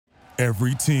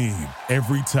Every team,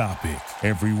 every topic,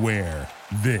 everywhere.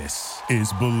 This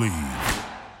is Believe.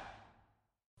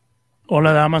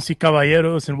 Hola, damas y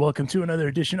caballeros, and welcome to another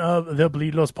edition of the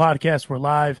Bleed Los podcast. We're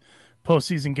live,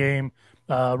 postseason game.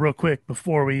 Real quick,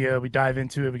 before we dive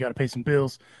into it, we got to pay some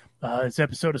bills. This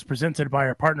episode is presented by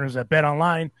our partners at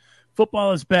BetOnline.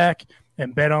 Football is back,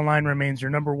 and BetOnline remains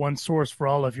your number one source for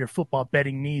all of your football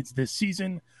betting needs this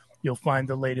season. You'll find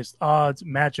the latest odds,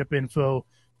 matchup info,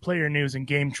 player news, and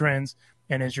game trends.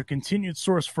 And as your continued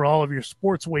source for all of your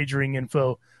sports wagering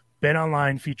info,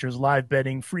 BetOnline features live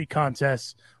betting, free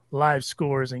contests, live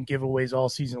scores, and giveaways all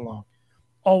season long.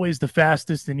 Always the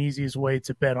fastest and easiest way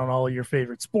to bet on all of your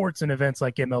favorite sports and events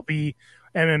like MLB,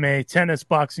 MMA, tennis,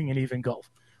 boxing, and even golf.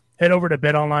 Head over to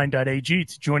betonline.ag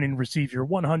to join and receive your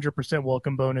 100%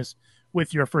 welcome bonus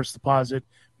with your first deposit.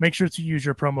 Make sure to use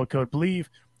your promo code BLEAV,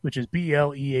 which is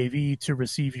BLEAV, to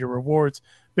receive your rewards.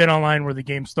 Bet online where the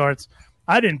game starts.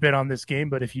 I didn't bet on this game,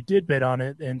 but if you did bet on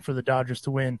it and for the Dodgers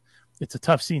to win, it's a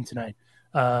tough scene tonight.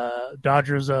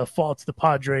 Dodgers fall to the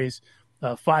Padres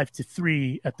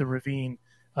 5-3 at the Ravine,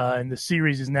 and the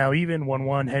series is now even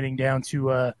 1-1 heading down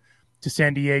to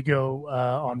San Diego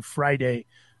on Friday,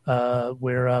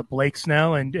 where Blake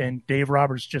Snell and Dave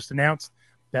Roberts just announced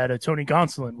that Tony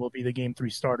Gonsolin will be the Game 3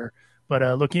 starter. But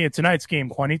looking at tonight's game,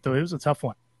 Juanito, it was a tough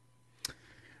one.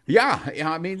 Yeah,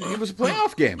 I mean, it was a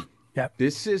playoff game. Yeah,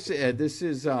 this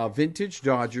is vintage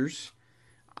Dodgers.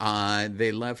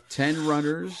 They left 10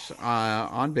 runners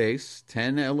on base,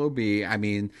 10 LOB. I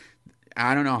mean,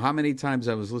 I don't know how many times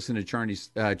I was listening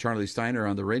to Charlie Steiner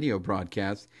on the radio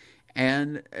broadcast,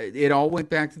 and it all went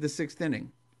back to the sixth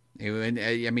inning. I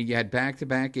mean, you had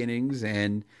back-to-back innings,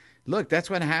 and look,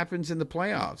 that's what happens in the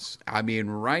playoffs. I mean,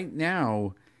 right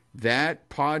now, that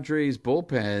Padres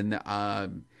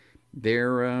bullpen,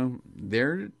 they're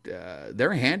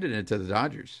handing it to the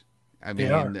Dodgers. I mean,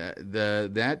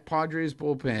 that Padres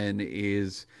bullpen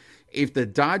is, if the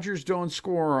Dodgers don't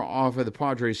score off of the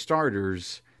Padres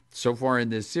starters so far in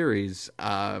this series,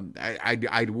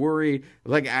 I'd worry.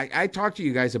 Like I talked to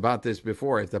you guys about this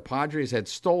before. If the Padres had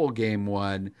stole game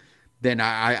one, then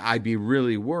I'd be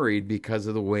really worried because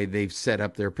of the way they've set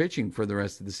up their pitching for the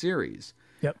rest of the series.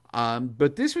 Yep.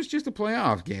 But this was just a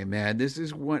playoff game, man. This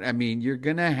is what I mean. You're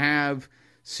gonna have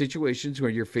situations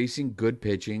where you're facing good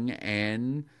pitching,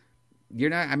 and you're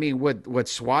not. I mean, what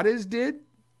Suarez did,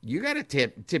 you got to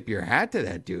tip your hat to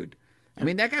that dude. I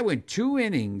mean, that guy went 2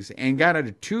 innings and got out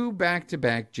of 2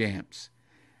 back-to-back jams,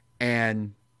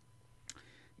 and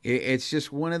it's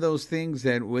just one of those things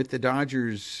that with the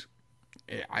Dodgers.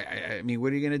 I mean,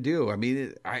 what are you going to do? I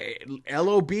mean,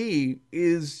 LOB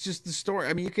is just the story.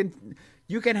 I mean,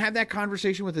 you can have that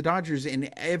conversation with the Dodgers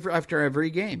after every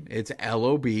game. It's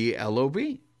LOB.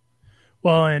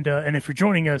 Well, and if you're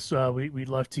joining us, we'd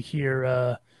love to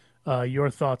hear your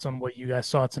thoughts on what you guys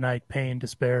saw tonight, pain,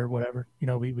 despair, whatever. You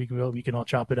know, we can all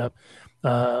chop it up.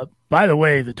 By the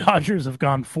way, the Dodgers have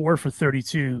gone 4 for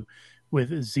 32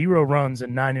 with 0 runs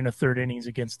and 9 1/3 innings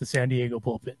against the San Diego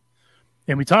bullpen.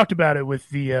 And we talked about it with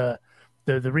the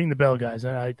ring the bell guys.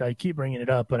 And I keep bringing it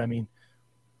up, but I mean,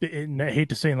 and I hate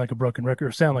to say like a broken record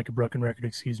or sound like a broken record,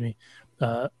 excuse me.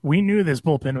 We knew this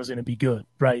bullpen was going to be good,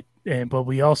 right? But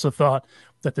we also thought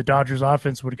that the Dodgers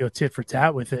offense would go tit for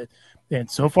tat with it. And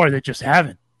so far they just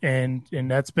haven't. And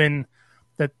that's been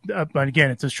that, but again,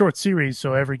 it's a short series,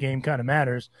 so every game kind of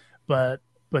matters, but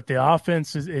the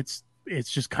offense it's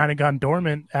just kind of gone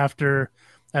dormant after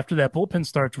that bullpen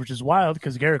starts, which is wild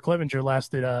because Garrett Clevenger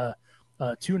lasted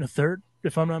 2 1/3,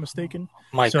 if I'm not mistaken.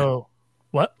 Mike. So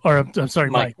what? Or I'm sorry,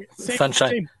 Mike.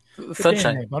 Sunshine.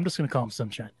 Sunshine. I'm just going to call him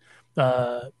Sunshine.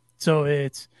 So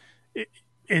it's.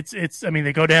 I mean,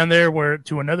 they go down there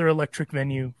to another electric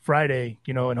venue Friday,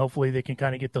 you know, and hopefully they can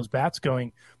kind of get those bats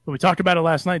going. But we talked about it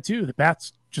last night too. The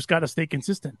bats just got to stay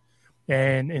consistent,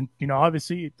 and you know,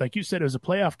 obviously, like you said, it was a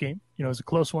playoff game. You know, it was a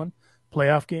close one,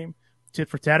 playoff game, tit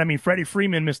for tat. I mean, Freddie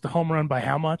Freeman missed the home run by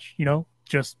how much? You know,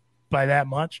 just by that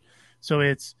much. So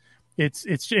it's,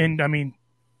 and I mean,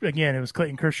 again, it was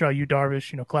Clayton Kershaw,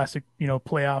 Darvish, you know, classic, you know,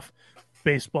 playoff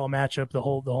baseball matchup, the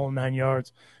whole 9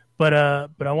 yards. But I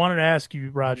wanted to ask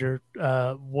you, Roger,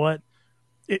 of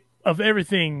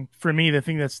everything for me, the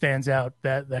thing that stands out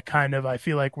that kind of I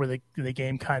feel like where the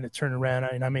game kind of turned around,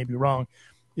 and I may be wrong,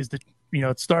 is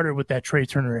it started with that Trey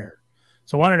Turner error.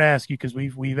 So I wanted to ask you because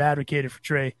we've advocated for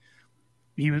Trey.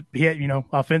 He had, you know,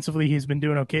 offensively he's been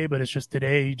doing okay, but it's just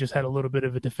today he just had a little bit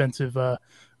of a defensive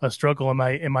struggle. Am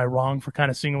I wrong for kind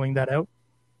of singling that out?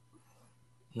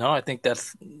 No, I think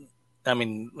that's. I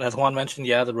mean, as Juan mentioned,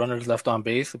 yeah, the runners left on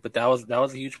base, but that was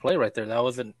a huge play right there. That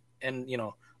was a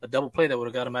double play that would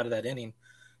have got him out of that inning,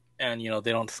 and you know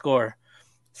they don't score.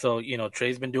 So,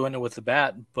 Trey's been doing it with the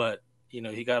bat, but,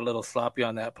 he got a little sloppy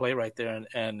on that play right there,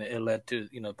 and it led to,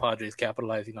 Padres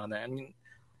capitalizing on that. I mean,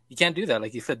 you can't do that.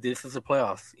 Like you said, this is the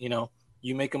playoffs.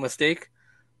 You make a mistake,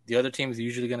 the other team is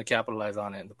usually going to capitalize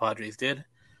on it. And the Padres did.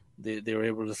 They were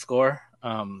able to score.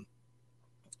 And,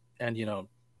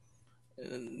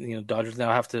 Dodgers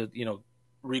now have to,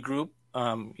 regroup.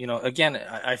 Again,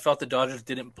 I felt the Dodgers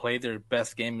didn't play their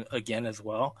best game again as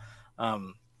well.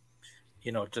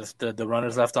 Just the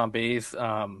runners left on base.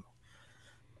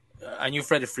 I knew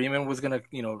Freddie Freeman was gonna,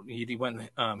 he went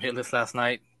hitless last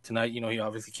night. Tonight, he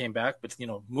obviously came back, but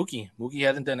Mookie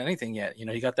hasn't done anything yet.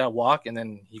 He got that walk and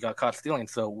then he got caught stealing.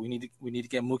 So we need to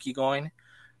get Mookie going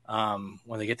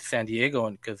when they get to San Diego,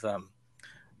 and because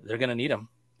they're gonna need him.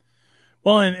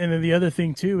 Well, and then the other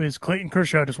thing too is Clayton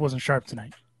Kershaw just wasn't sharp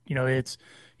tonight. It's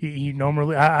he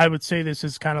normally I would say this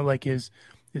is kind of like his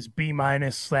B-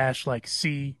 / like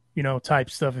C, type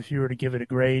stuff if you were to give it a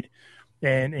grade.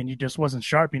 And he just wasn't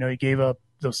sharp. He gave up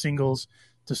those singles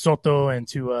to Soto and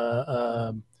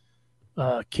to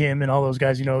Kim and all those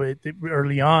guys,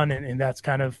 early on, and that's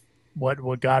kind of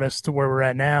what got us to where we're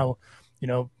at now.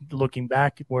 Looking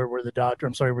back where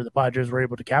the Padres were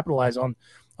able to capitalize on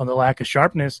the lack of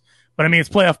sharpness. But I mean, it's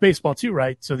playoff baseball too,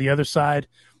 right? So the other side,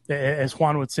 as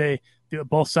Juan would say,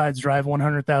 both sides drive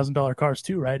 $100,000 cars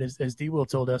too, right? As D Will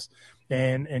told us,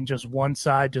 and just one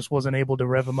side just wasn't able to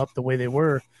rev them up the way they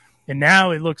were. And now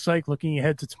it looks like, looking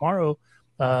ahead to tomorrow,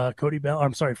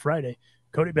 Friday,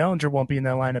 Cody Bellinger won't be in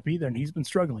that lineup either, and he's been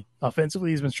struggling.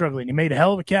 Offensively, he's been struggling. He made a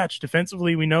hell of a catch.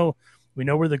 Defensively, we know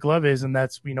where the glove is, and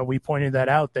that's, we pointed that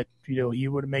out, that, he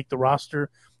would make the roster,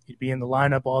 he'd be in the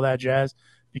lineup, all that jazz,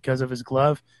 because of his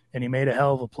glove, and he made a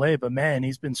hell of a play. But, man,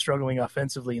 he's been struggling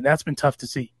offensively, and that's been tough to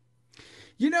see.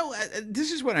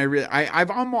 This is what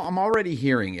I'm already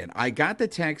hearing it. I got the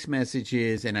text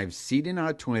messages, and I've seen it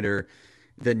on Twitter,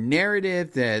 the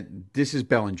narrative that this is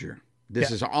Bellinger. This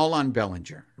is all on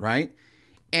Bellinger, right?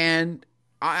 And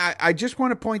I just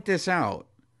want to point this out.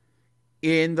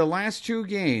 In the last two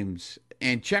games,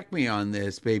 and check me on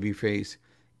this, babyface,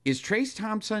 is Trace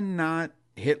Thompson not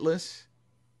hitless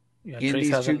in Trace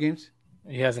these two games?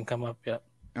 He hasn't come up yet.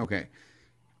 Okay.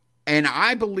 And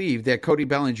I believe that Cody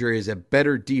Bellinger is a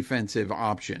better defensive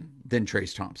option than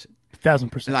Trace Thompson.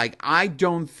 1,000%. Like, I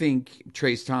don't think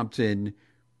Trace Thompson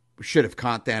should have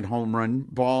caught that home run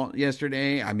ball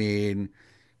yesterday. I mean,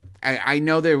 I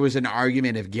know there was an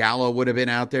argument if Gallo would have been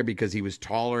out there because he was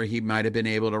taller, he might have been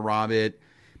able to rob it.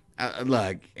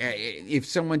 Look, if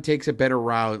someone takes a better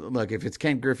route, look, if it's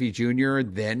Ken Griffey Jr.,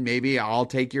 then maybe I'll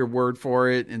take your word for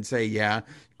it and say, yeah,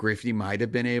 Griffey might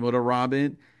have been able to rob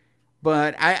it.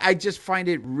 But I just find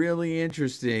it really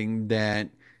interesting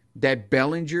that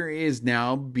Bellinger is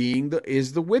now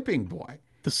the whipping boy.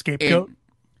 The scapegoat?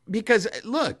 Because,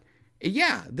 look,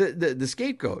 yeah, the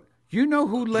scapegoat. You know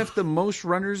who left the most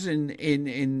runners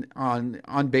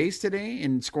on base today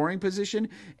in scoring position?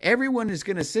 Everyone is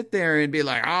going to sit there and be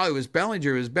like, oh, it was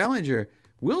Bellinger, it was Bellinger.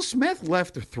 Will Smith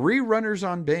left 3 runners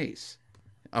on base,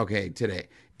 today.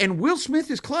 And Will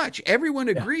Smith is clutch. Everyone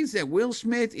agrees that Will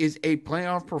Smith is a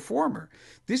playoff performer.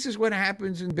 This is what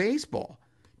happens in baseball.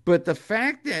 But the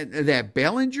fact that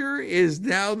Bellinger is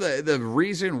now the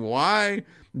reason why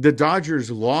the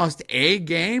Dodgers lost a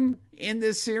game in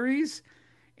this series,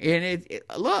 and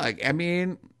look, I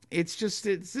mean, it's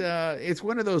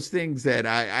one of those things that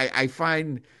I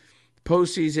find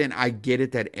postseason. I get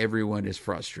it that everyone is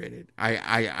frustrated.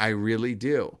 I really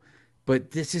do, but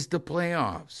this is the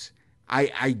playoffs.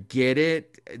 I get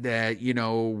it that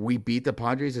we beat the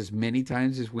Padres as many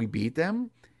times as we beat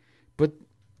them, but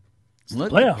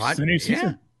look, playoffs, it's a new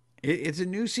season. Yeah, it's a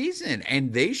new season,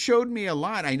 and they showed me a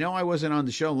lot. I know I wasn't on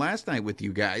the show last night with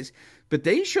you guys, but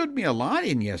they showed me a lot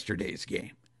in yesterday's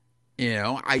game.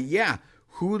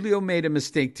 Julio made a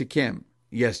mistake to Kim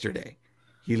yesterday.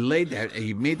 He laid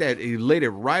it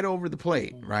right over the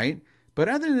plate, right? But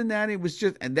other than that, it was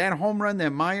just, and that home run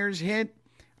that Myers hit,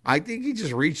 I think he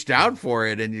just reached out for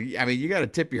it, and you got to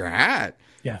tip your hat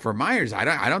for Myers.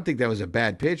 I don't think that was a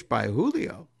bad pitch by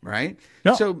Julio, right?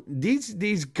 No. So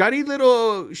these gutty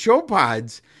little show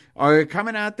pods are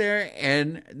coming out there,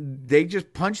 and they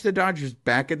just punch the Dodgers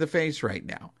back in the face right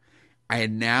now.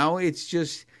 And now it's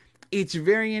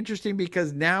very interesting,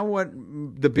 because now what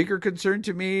the bigger concern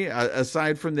to me,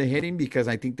 aside from the hitting, because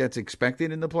I think that's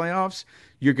expected in the playoffs,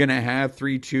 you're going to have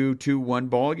 3-2, 2-1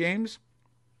 ball games,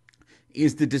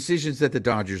 is the decisions that the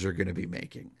Dodgers are going to be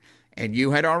making. And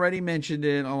you had already mentioned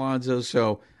it, Alonso,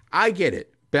 so I get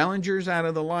it. Bellinger's out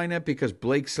of the lineup because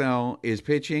Blake Snell is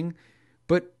pitching,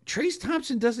 but Trace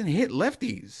Thompson doesn't hit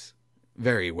lefties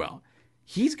very well.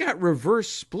 He's got reverse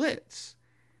splits.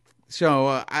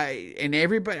 So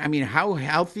everybody. I mean, how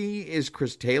healthy is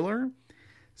Chris Taylor?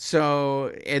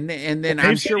 So and then Well,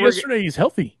 I'm Dave said sure yesterday he's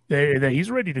healthy. That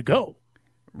he's ready to go.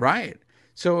 right.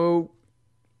 So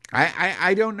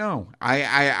I don't know.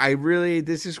 I really,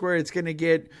 this is where it's going to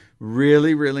get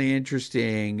really, really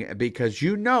interesting because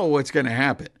you know what's going to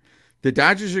happen. The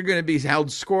Dodgers are going to be held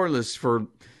scoreless for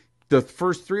the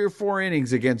first 3 or 4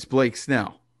 innings against Blake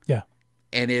Snell. Yeah.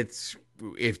 And it's,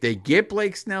 if they get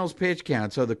Blake Snell's pitch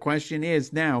count, so the question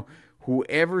is now,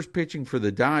 whoever's pitching for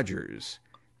the Dodgers,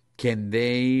 can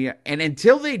they, and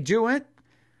until they do it,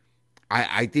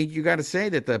 I think you got to say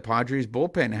that the Padres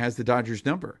bullpen has the Dodgers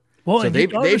number. Well, so they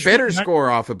better score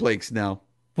off of Blake Snell.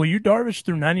 Well, you Darvish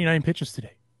threw 99 pitches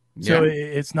today. So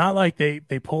it's not like they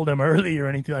pulled him early or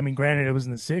anything. I mean, granted, it was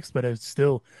in the 6th, but it's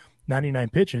still 99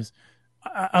 pitches.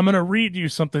 I'm going to read you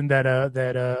something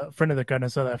that friend of the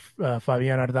Carnaza,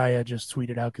 Fabian Ardaya, just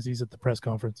tweeted out because he's at the press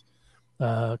conference.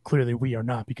 Clearly, we are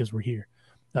not because we're here.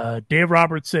 Dave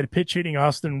Roberts said pitch hitting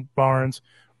Austin Barnes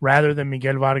rather than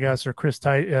Miguel Vargas or Chris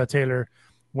Taylor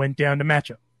went down to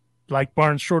matchup. Like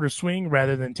Barnes' shorter swing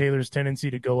rather than Taylor's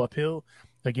tendency to go uphill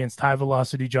against high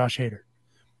velocity Josh Hader.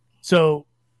 So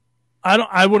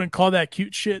I wouldn't call that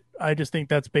cute shit. I just think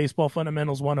that's baseball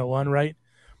fundamentals 101, right?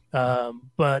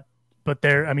 But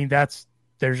there, I mean, there's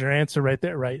your answer right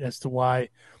there, right? As to why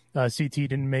CT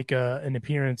didn't make an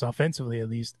appearance offensively, at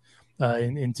least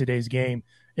in today's game.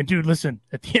 And dude, listen,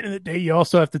 at the end of the day, you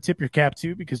also have to tip your cap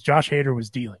too, because Josh Hader was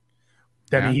dealing.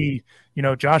 I mean,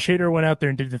 Josh Hader went out there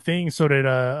and did the thing. So did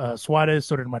Suarez.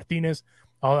 So did Martinez.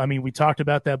 I mean, we talked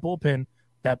about that bullpen.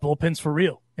 That bullpen's for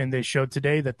real. And they showed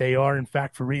today that they are, in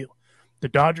fact, for real. The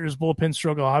Dodgers bullpen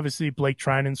struggle. Obviously, Blake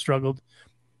Trinan struggled.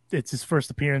 It's his first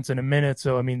appearance in a minute.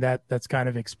 So, I mean, that's kind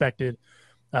of expected.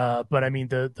 But, I mean,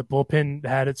 the bullpen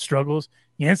had its struggles.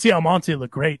 Yancy Almonte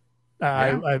looked great.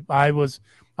 I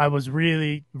was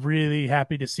really, really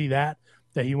happy to see that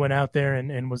he went out there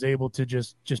and was able to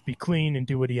just be clean and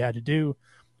do what he had to do.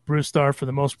 Bruce Starr, for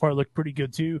the most part, looked pretty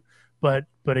good too. But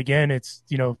again, it's,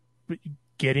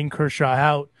 getting Kershaw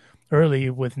out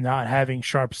early with not having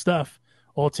sharp stuff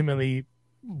ultimately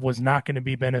was not going to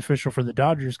be beneficial for the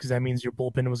Dodgers, because that means your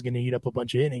bullpen was going to eat up a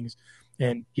bunch of innings.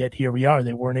 And yet here we are.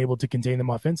 They weren't able to contain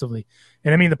them offensively.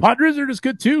 And I mean, the Padres are just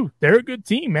good too. They're a good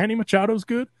team. Manny Machado's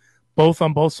good, both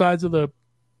on both sides of the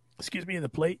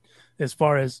plate, as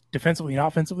far as defensively and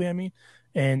offensively, I mean.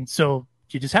 And so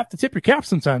you just have to tip your cap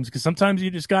sometimes, because sometimes you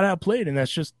just got outplayed. And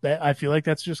that's just that. I feel like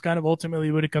that's just kind of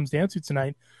ultimately what it comes down to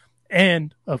tonight.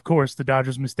 And of course, the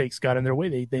Dodgers' mistakes got in their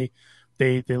way.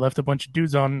 They left a bunch of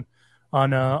dudes on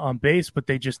base, but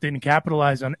they just didn't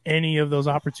capitalize on any of those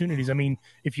opportunities. I mean,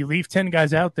 if you leave 10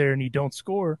 guys out there and you don't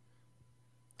score,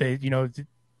 they,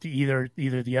 either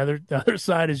the other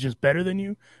side is just better than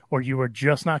you, or you are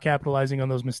just not capitalizing on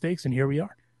those mistakes. And here we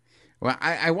are. Well,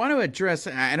 I want to address,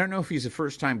 I don't know if he's a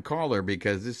first-time caller,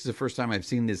 because this is the first time I've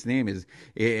seen this name, is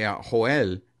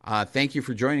Joel. Thank you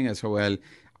for joining us, Joel.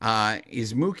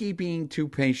 Is Mookie being too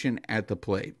patient at the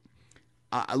plate?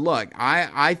 Look,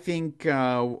 I think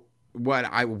what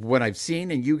I've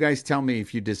seen, and you guys tell me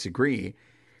if you disagree,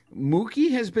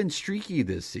 Mookie has been streaky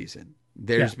this season.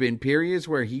 There's been periods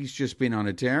where he's just been on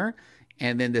a tear,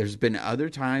 and then there's been other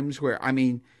times where, I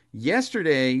mean,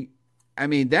 yesterday, I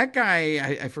mean, that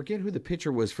guy, I forget who the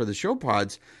pitcher was for the Show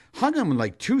Pods, hung him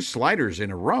like 2 sliders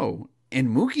in a row, and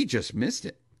Mookie just missed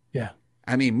it. Yeah.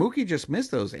 I mean, Mookie just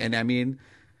missed those. And I mean,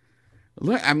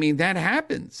 look, I mean, that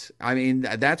happens. I mean,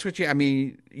 that's what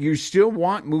you still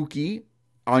want Mookie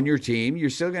on your team. You're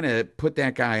still going to put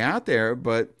that guy out there,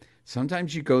 but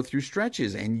sometimes you go through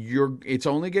stretches, and it's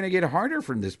only going to get harder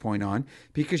from this point on,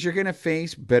 because you're going to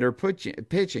face better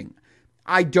pitching.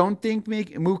 I don't think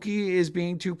Mookie is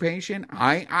being too patient.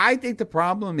 I think the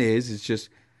problem is just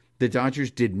the Dodgers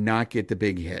did not get the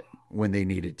big hit when they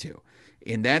needed to.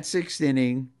 In that 6th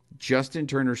inning, Justin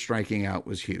Turner striking out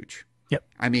was huge. Yep.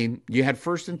 I mean, you had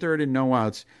 1st and 3rd and no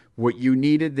outs. What you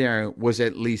needed there was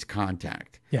at least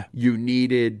contact. Yeah. You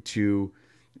needed to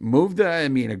move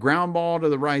a ground ball to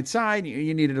the right side.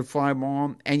 You needed a fly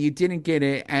ball, and you didn't get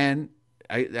it. And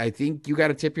I think you got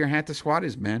to tip your hat to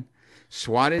Suarez, man.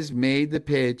 Suarez made the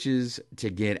pitches to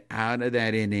get out of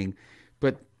that inning.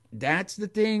 But that's the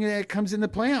thing that comes in the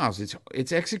playoffs.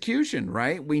 It's execution,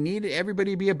 right? We need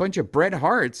everybody to be a bunch of Bret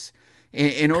Harts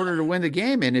in order to win the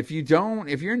game. And if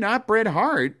you're not Bret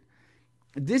Hart,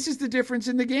 this is the difference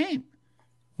in the game.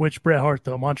 Which Bret Hart,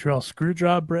 though? Montreal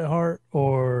Screwjob Bret Hart,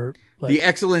 or the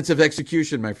excellence of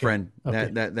execution, my friend? Okay.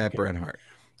 That Bret Hart.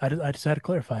 I just had to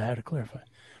clarify.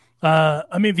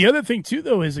 I mean, the other thing too,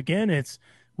 though, is again, it's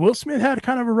Will Smith had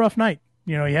kind of a rough night.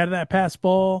 He had that pass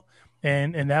ball.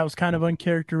 and that was kind of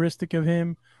uncharacteristic of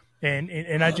him.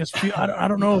 And I just feel I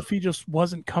don't know if he just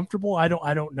wasn't comfortable. I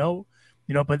don't know,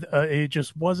 but it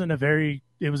just wasn't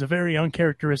it was a very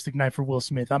uncharacteristic night for Will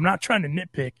Smith. I'm not trying to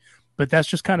nitpick, but that's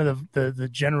just kind of the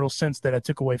general sense that I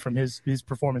took away from his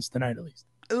performance tonight, at least.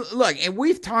 Look, and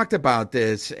we've talked about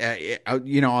this,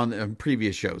 on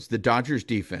previous shows. The Dodgers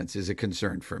defense is a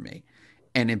concern for me.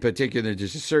 And in particular,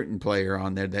 there's a certain player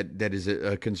on there that is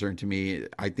a concern to me.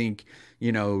 I think,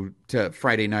 to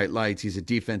Friday Night Lights, he's a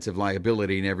defensive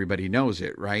liability and everybody knows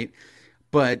it, right?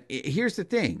 But here's the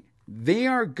thing. They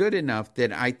are good enough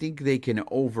that I think they can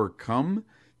overcome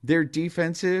their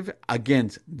defensive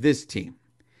against this team.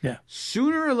 Yeah.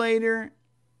 Sooner or later,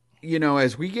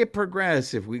 as we get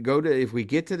if we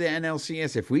get to the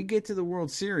NLCS, if we get to the World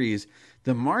Series,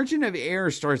 the margin of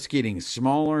error starts getting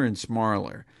smaller and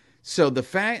smaller. So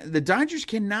the Dodgers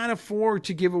cannot afford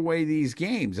to give away these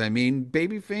games. I mean,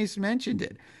 Babyface mentioned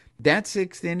it. That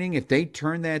sixth inning, if they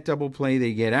turn that double play,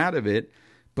 they get out of it.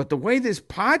 But the way the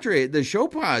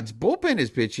Showpods bullpen is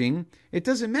pitching, it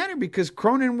doesn't matter because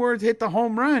Cronenworth hit the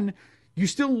home run. You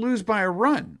still lose by a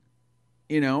run,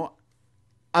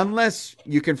 unless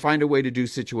you can find a way to do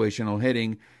situational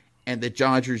hitting. And the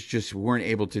Dodgers just weren't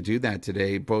able to do that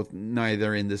today,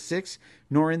 neither in the sixth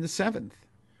nor in the seventh.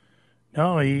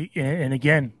 No, and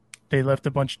again, they left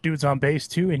a bunch of dudes on base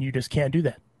too, and you just can't do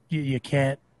that. You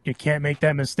can't make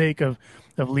that mistake of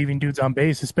leaving dudes on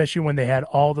base, especially when they had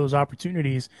all those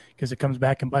opportunities, because it comes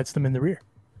back and bites them in the rear.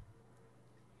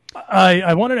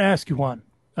 I wanted to ask you, Juan.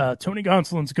 Tony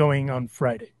Gonsolin's going on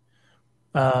Friday.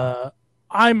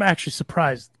 I'm actually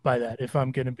surprised by that, if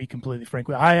I'm going to be completely frank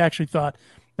with you. I actually thought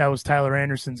that was Tyler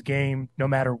Anderson's game, no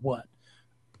matter what.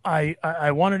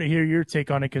 I wanted to hear your take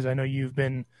on it because I know you've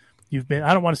been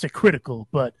I don't want to say critical,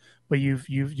 but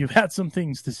you've had some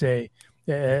things to say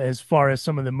as far as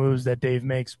some of the moves that Dave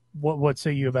makes. What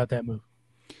say you about that move?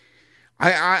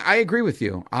 I agree with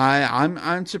you.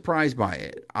 I'm surprised by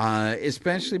it,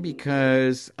 especially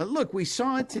because look, we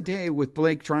saw it today with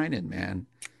Blake Trinan, man.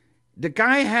 The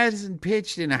guy hasn't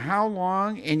pitched in how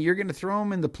long, and you're going to throw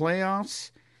him in the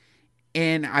playoffs?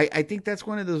 And I think that's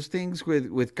one of those things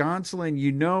with Gonsolin.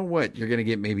 You know what? You're going to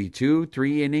get maybe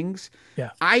 2-3 innings.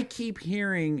 Yeah. I keep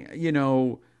hearing,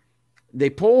 they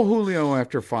pull Julio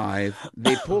after 5.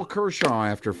 They pull Kershaw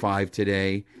after 5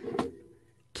 today.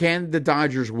 Can the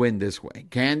Dodgers win this way?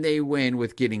 Can they win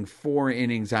with getting 4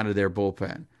 innings out of their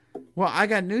bullpen? Well, I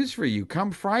got news for you.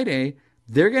 Come Friday,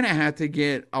 they're going to have to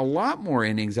get a lot more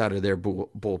innings out of their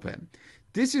bullpen.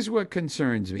 This is what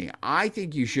concerns me. I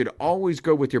think you should always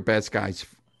go with your best guys,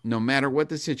 no matter what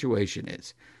the situation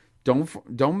is.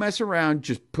 Don't mess around.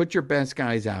 Just put your best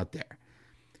guys out there.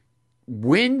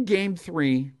 Win Game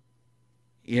 3,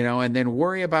 and then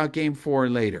worry about Game 4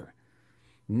 later.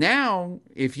 Now,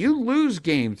 if you lose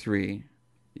Game 3,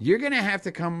 you're going to have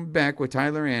to come back with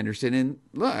Tyler Anderson. And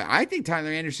look, I think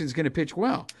Tyler Anderson's going to pitch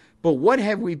well. But what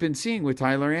have we been seeing with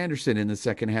Tyler Anderson in the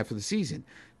second half of the season?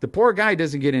 The poor guy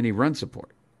doesn't get any run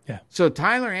support. Yeah. So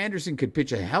Tyler Anderson could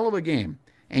pitch a hell of a game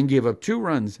and give up 2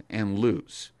 runs and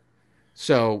lose.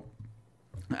 So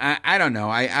I don't know.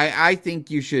 I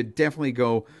think you should definitely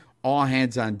go all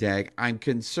hands on deck. I'm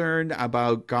concerned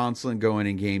about Gonsolin going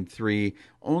in Game 3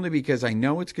 only because I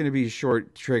know it's going to be a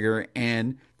short trigger,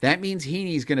 and that means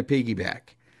Heaney's going to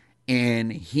piggyback.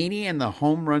 And Heaney and the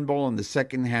home run ball in the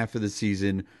second half of the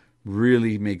season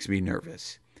really makes me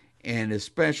nervous. And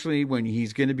especially when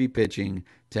he's going to be pitching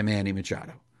to Manny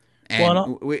Machado.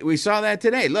 And we saw that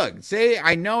today. Look,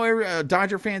 I know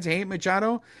Dodger fans hate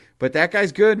Machado, but that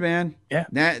guy's good, man. Yeah.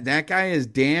 That guy is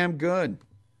damn good.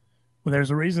 Well,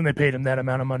 there's a reason they paid him that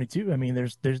amount of money, too. I mean,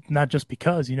 there's not just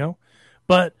because,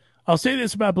 But I'll say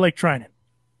this about Blake Trinan.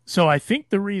 So I think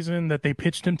the reason that they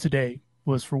pitched him today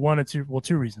was for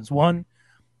two reasons. One,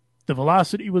 the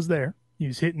velocity was there. He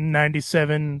was hitting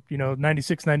 97,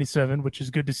 96, 97, which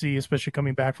is good to see, especially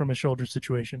coming back from a shoulder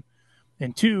situation.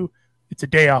 And 2, it's a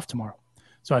day off tomorrow.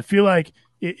 So I feel like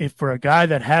if for a guy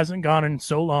that hasn't gone in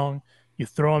so long, you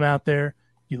throw him out there,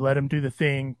 you let him do the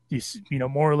thing,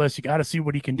 more or less you got to see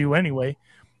what he can do anyway.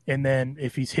 And then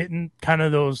if he's hitting kind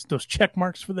of those check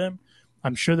marks for them,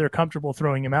 I'm sure they're comfortable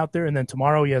throwing him out there. And then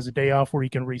tomorrow he has a day off where he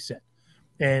can reset.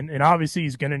 And obviously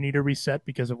he's going to need a reset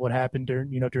because of what happened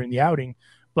during the outing.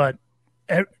 But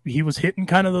he was hitting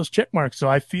kind of those check marks. So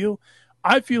I feel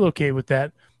okay with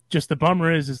that. Just the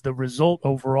bummer is the result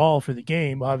overall for the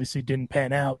game obviously didn't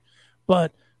pan out.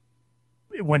 But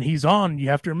when he's on, you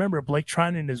have to remember Blake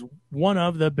Trinan is one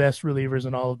of the best relievers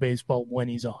in all of baseball when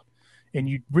he's on. And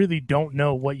you really don't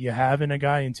know what you have in a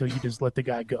guy until you just let the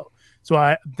guy go.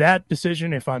 So that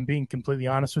decision, if I'm being completely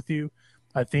honest with you,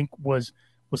 I think was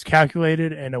was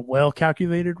calculated and a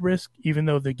well-calculated risk, even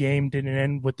though the game didn't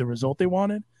end with the result they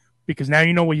wanted, because now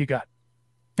you know what you got.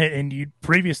 And you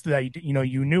previous to that,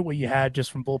 you knew what you had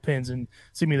just from bullpens and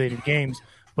simulated games,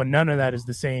 but none of that is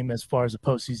the same as far as a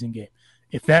postseason game.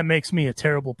 If that makes me a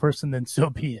terrible person, then so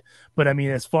be it. But I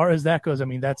mean, as far as that goes, I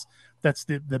mean that's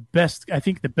the best. I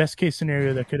think the best case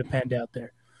scenario that could have panned out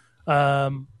there.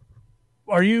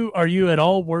 Are you at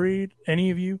all worried, any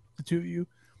of you, the two of you,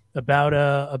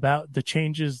 about the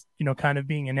changes, kind of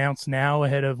being announced now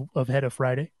ahead of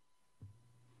Friday?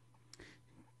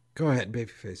 Go ahead,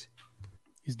 babyface.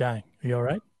 He's dying. Are you all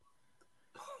right?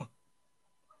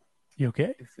 You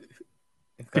okay?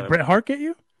 Did Bret Hart get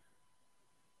you?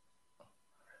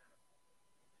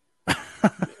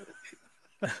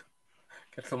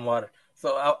 Get some water.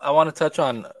 So I want to touch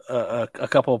on a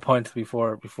couple of points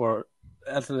before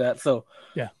answer that. So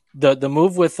yeah, the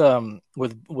move with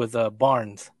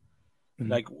Barnes,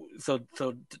 like so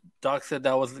Doc said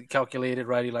that was calculated,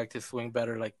 right? He liked his swing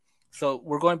better. Like, so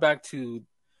we're going back to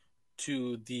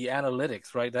the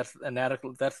analytics, right? That's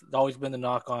always been the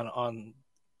knock on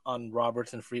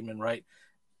Roberts and Friedman, right?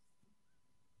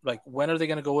 Like, when are they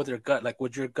going to go with their gut? Like,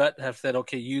 would your gut have said,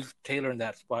 okay, use Taylor in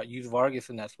that spot, use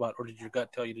Vargas in that spot, or did your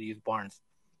gut tell you to use Barnes,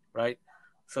 right?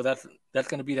 So that's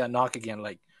going to be that knock again.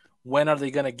 Like, when are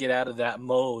they going to get out of that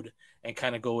mode and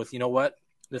kind of go with, you know what,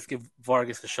 let's give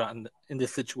Vargas a shot in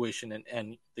this situation,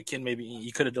 and the kid maybe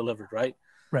he could have delivered, right?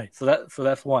 Right. So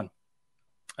that's one.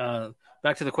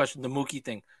 Back to the question, the Mookie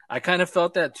thing. I kind of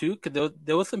felt that too, because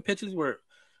there was some pitches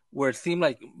where it seemed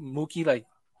like Mookie, like,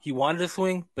 he wanted to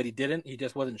swing, but he didn't. He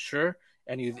just wasn't sure,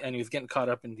 and he was getting caught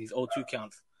up in these 0-2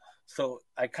 counts. So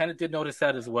I kind of did notice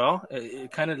that as well.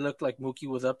 It kind of looked like Mookie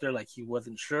was up there, like he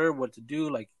wasn't sure what to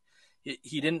do. Like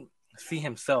he didn't see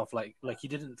himself. Like he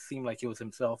didn't seem like he was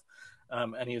himself,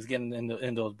 and he was getting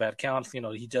in those bad counts. He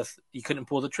couldn't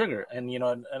pull the trigger, and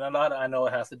and a lot I know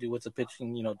it has to do with the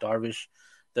pitching. Darvish,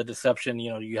 the deception.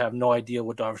 You have no idea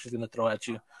what Darvish is going to throw at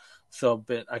you. So,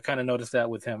 but I kind of noticed that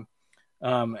with him.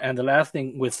 And the last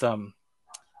thing with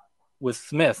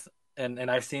Smith, and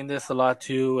I've seen this a lot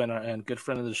too, and good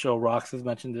friend of the show, Rox, has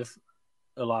mentioned this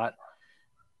a lot.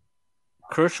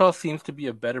 Kershaw seems to be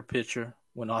a better pitcher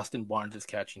when Austin Barnes is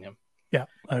catching him. Yeah,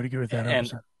 I would agree with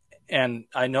that. And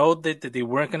I know that they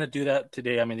weren't going to do that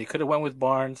today. I mean, they could have went with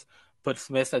Barnes, put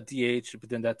Smith at DH,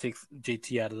 but then that takes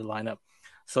JT out of the lineup.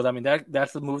 So I mean,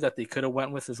 that's the move that they could have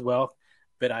went with as well.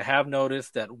 But I have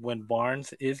noticed that when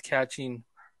Barnes is catching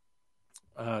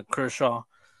Kershaw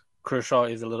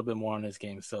is a little bit more on his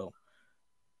game. So,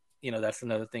 that's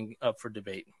another thing up for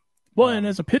debate. Well, and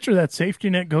as a pitcher, that safety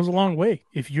net goes a long way.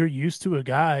 If you're used to a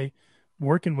guy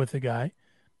working with a guy,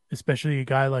 especially a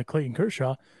guy like Clayton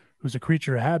Kershaw, who's a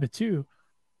creature of habit too,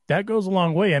 that goes a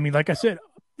long way. I mean, like I said,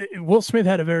 Will Smith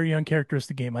had a very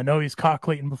uncharacteristic game. I know he's caught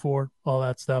Clayton before, all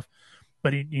that stuff,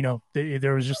 but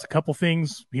there was just a couple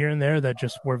things here and there that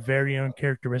just were very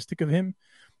uncharacteristic of him,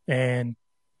 and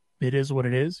it is what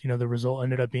it is. The result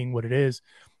ended up being what it is.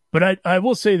 But I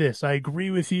will say this. I agree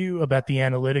with you about the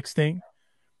analytics thing,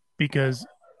 because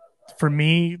for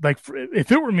me, like,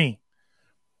 if it were me,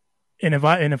 and if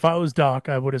I was Doc,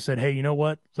 I would have said, hey, you know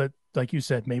what? Like you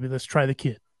said, maybe let's try the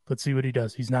kid. Let's see what he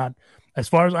does. He's not, as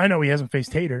far as I know, he hasn't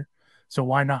faced Hader. So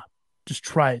why not? Just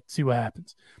try it, see what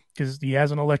happens. Because he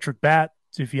has an electric bat.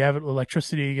 So if you have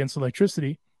electricity against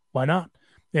electricity, why not?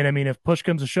 And I mean, if push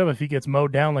comes to shove, if he gets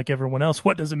mowed down like everyone else,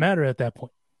 what does it matter at that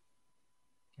point?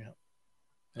 Yeah.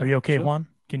 Are you okay, Juan?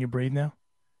 Can you breathe now?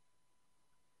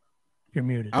 You're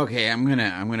muted. Okay, I'm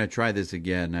gonna try this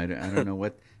again. I don't know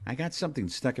what, I got something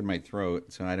stuck in my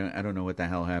throat, so I don't know what the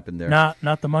hell happened there. Not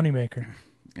the moneymaker.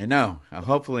 No,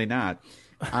 hopefully not.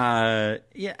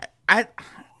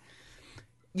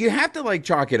 You have to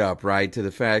chalk it up, right, to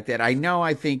the fact that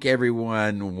I think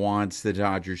everyone wants the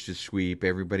Dodgers to sweep.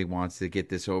 Everybody wants to get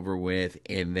this over with,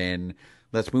 and then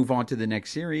let's move on to the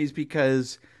next series,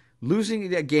 because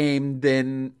losing a game,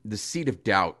 then the seed of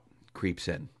doubt creeps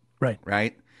in.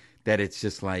 Right? That it's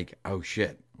just like, oh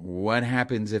shit, what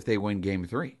happens if they win game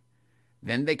 3?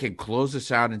 Then they can close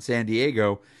us out in San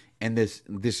Diego, and this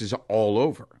is all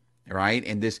over. Right?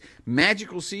 And this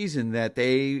magical season that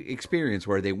they experienced,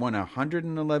 where they won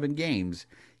 111 games,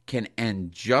 can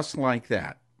end just like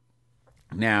that.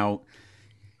 Now,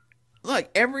 look,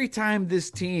 every time this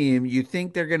team, you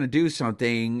think they're going to do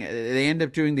something, they end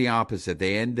up doing the opposite.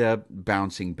 They end up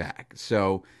bouncing back.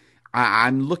 So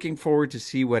I'm looking forward to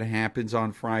see what happens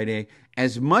on Friday.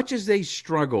 As much as they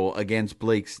struggle against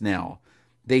Blake Snell,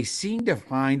 they seem to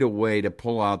find a way to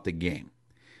pull out the game.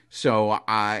 So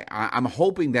I'm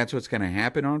hoping that's what's going to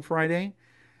happen on Friday.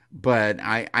 But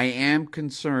I am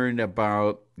concerned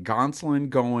about Gonsolin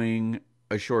going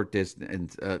a short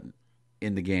distance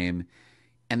in the game,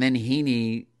 and then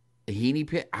Heaney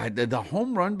the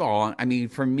home run ball. I mean,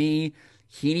 for me,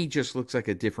 Heaney just looks like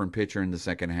a different pitcher in the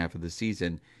second half of the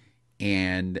season,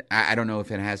 and I don't know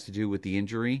if it has to do with the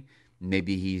injury.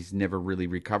 Maybe he's never really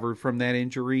recovered from that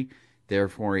injury,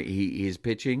 therefore he is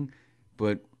pitching.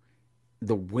 But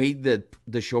the way that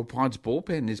the Chopin's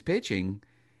bullpen is pitching,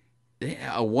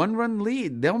 a one-run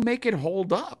lead, they'll make it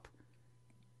hold up.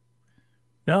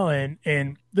 No,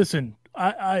 and listen,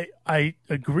 I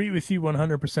agree with you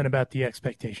 100% about the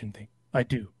expectation thing. I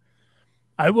do.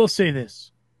 I will say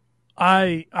this.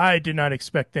 I did not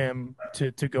expect them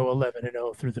to go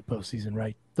 11-0 through the postseason,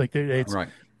 right? Like it's Right.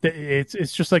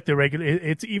 It's just like the regular.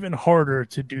 It's even harder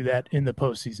to do that in the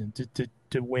postseason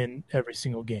to win every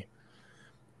single game.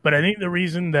 But I think the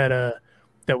reason that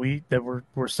we're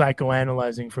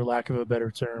psychoanalyzing, for lack of a better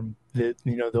term, the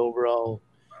overall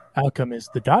outcome is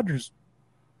the Dodgers.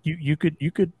 You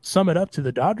could sum it up to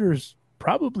the Dodgers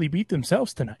probably beat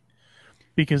themselves tonight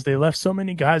because they left so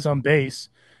many guys on base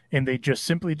and they just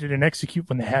simply didn't execute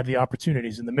when they had the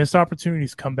opportunities, and the missed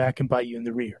opportunities come back and bite you in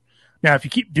the rear. Now, if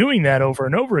you keep doing that over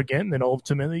and over again, then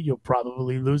ultimately you'll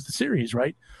probably lose the series,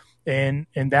 right? And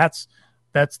that's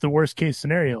the worst case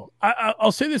scenario.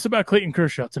 I'll say this about Clayton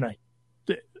Kershaw tonight.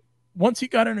 Once he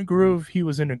got in a groove, he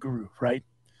was in a groove, right?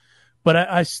 But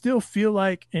I still feel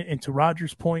like, and to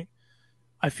Roger's point,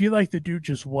 I feel like the dude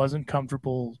just wasn't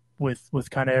comfortable with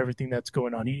kind of everything that's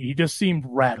going on. He just seemed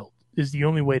rattled, is the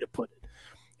only way to put it.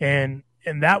 And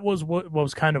that was what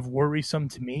was kind of worrisome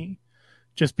to me,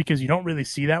 just because you don't really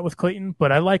see that with Clayton.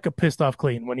 But I like a pissed off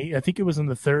Clayton. I think it was in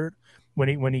the third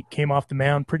when he came off the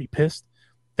mound pretty pissed.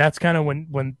 That's kind of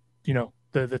when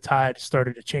the tide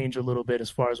started to change a little bit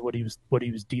as far as what he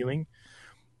was dealing.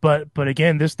 But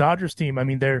again, this Dodgers team, I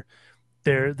mean, they're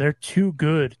too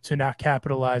good to not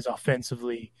capitalize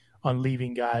offensively on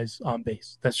leaving guys on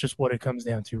base. That's just what it comes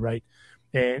down to, right?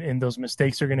 And those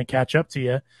mistakes are going to catch up to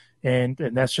you, and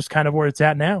that's just kind of where it's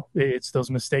at now. It's those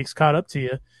mistakes caught up to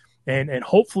you, and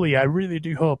hopefully, I really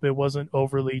do hope it wasn't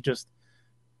overly just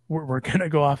we're going to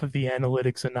go off of the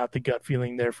analytics and not the gut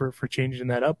feeling there for changing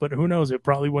that up. But who knows? It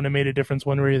probably wouldn't have made a difference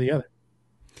one way or the other.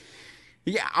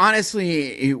 Yeah,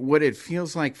 honestly, what it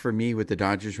feels like for me with the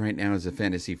Dodgers right now is a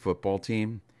fantasy football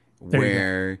team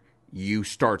where you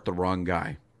start the wrong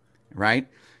guy, right?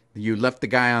 You left the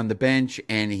guy on the bench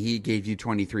and he gave you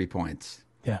 23 points.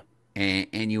 Yeah.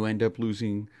 And you end up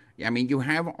losing. I mean, you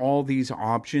have all these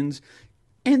options.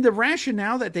 And the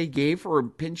rationale that they gave for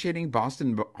pinch hitting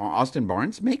Austin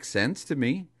Barnes makes sense to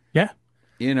me. Yeah.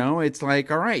 It's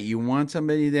like, all right, you want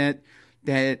somebody that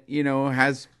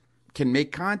can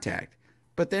make contact.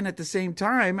 But then at the same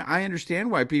time, I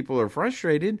understand why people are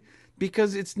frustrated,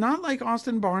 because it's not like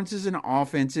Austin Barnes is an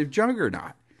offensive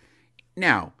juggernaut.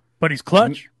 Now, but he's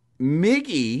clutch.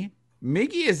 Miggy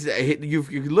is,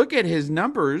 you look at his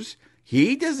numbers,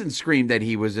 he doesn't scream that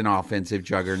he was an offensive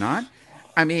juggernaut.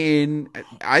 I mean,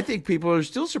 I think people are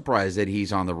still surprised that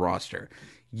he's on the roster.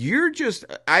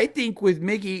 I think with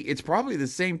Miggy, it's probably the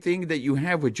same thing that you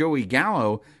have with Joey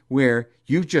Gallo, where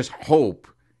you just hope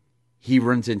he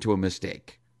runs into a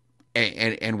mistake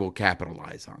and will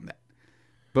capitalize on that.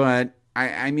 But,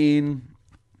 I mean,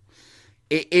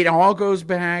 it all goes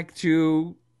back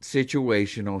to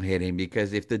situational hitting,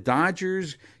 because if the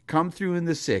Dodgers come through in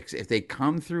the 6th, if they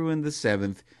come through in the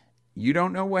 7th, you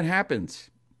don't know what happens.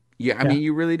 I mean,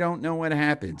 you really don't know what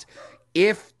happens.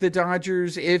 If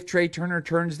Trey Turner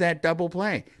turns that double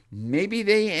play, maybe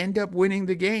they end up winning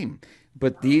the game.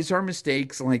 But these are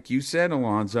mistakes, like you said,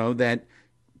 Alonso, that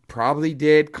probably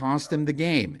did cost them the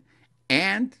game.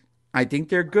 And I think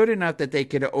they're good enough that they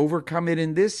could overcome it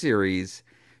in this series.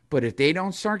 But if they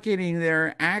don't start getting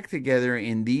their act together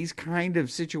in these kind of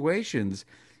situations,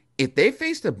 if they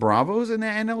face the Bravos in the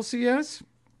NLCS,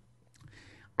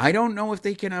 I don't know if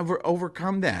they can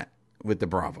overcome that with the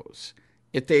Bravos.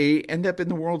 If they end up in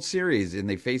the World Series and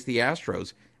they face the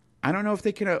Astros, I don't know if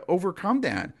they can overcome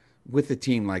that with a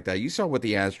team like that. You saw what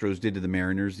the Astros did to the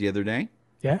Mariners the other day.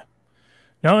 Yeah.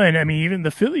 No, and I mean, even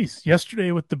the Phillies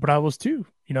yesterday with the Bravos too.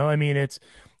 I mean, it's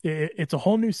a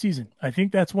whole new season. I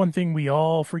think that's one thing we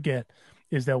all forget,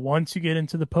 is that once you get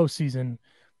into the postseason,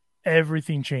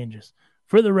 everything changes.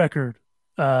 For the record,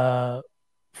 for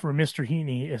Mr.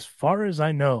 Heaney, as far as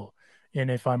I know, and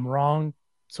if I'm wrong,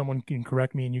 someone can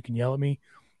correct me and you can yell at me,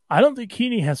 I don't think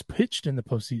Heaney has pitched in the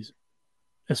postseason,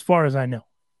 as far as I know.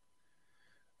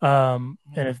 And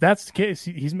if that's the case,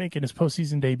 he's making his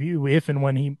postseason debut if and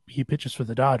when he pitches for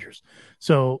the Dodgers.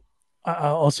 So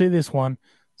I'll say this one: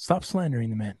 stop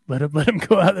slandering the man. Let him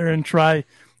go out there and try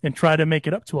and try to make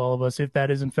it up to all of us if that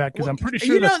is in fact, because I'm pretty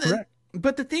sure that's correct.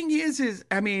 But the thing is,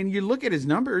 I mean, you look at his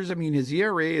numbers. I mean, his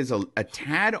ERA is a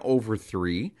tad over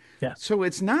 3. Yeah. So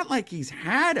it's not like he's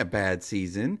had a bad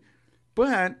season.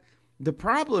 But the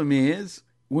problem is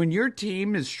when your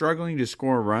team is struggling to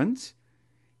score runs,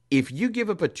 if you give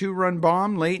up a 2-run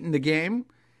bomb late in the game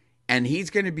and he's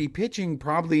going to be pitching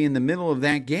probably in the middle of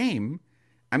that game,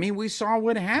 I mean, we saw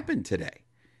what happened today.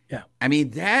 Yeah. I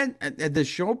mean, the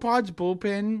Show Pods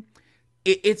bullpen,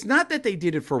 it's not that they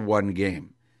did it for one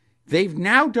game. They've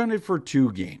now done it for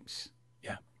 2 games.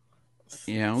 Yeah.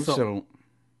 You know, so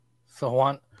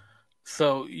Juan,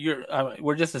 so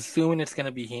we're just assuming it's going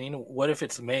to be Heaney. What if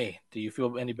it's May? Do you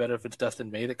feel any better if it's Dustin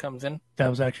May that comes in? That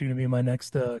was actually going to be my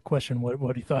next question. What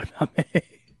do you thought about May?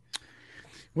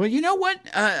 Well, you know what?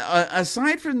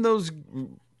 Aside from those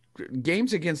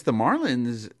games against the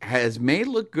Marlins, has May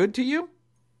looked good to you?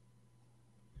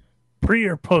 Pre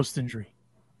or post injury?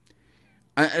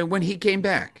 When he came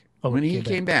back. When he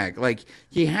came back. Like,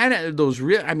 he had those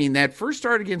real, I mean, that first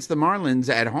start against the Marlins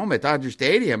at home at Dodger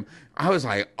Stadium, I was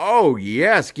like, oh,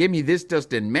 yes, give me this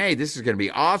Dustin May. This is going to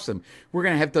be awesome. We're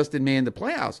going to have Dustin May in the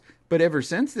playoffs. But ever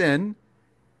since then,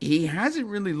 he hasn't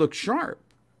really looked sharp.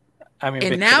 I mean,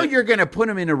 and now you're going to put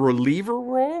him in a reliever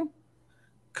role?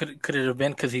 Could it have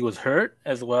been because he was hurt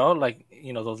as well? Like,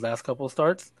 you know, those last couple of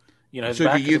starts? You know,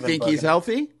 so do you think he's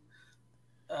healthy?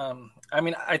 I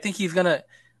mean, I think he's going to,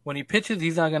 when he pitches,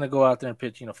 he's not going to go out there and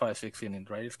pitch, 5-6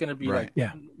 innings, right? It's going to be like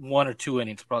 1 or 2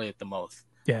 innings probably at the most.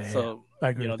 Yeah. So I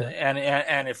agree with that.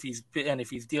 And if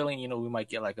he's dealing, we might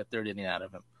get like a 3rd inning out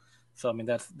of him. So I mean,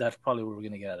 that's probably what we're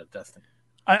going to get out of Dustin.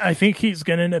 I think he's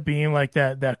going to end up being like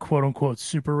that quote unquote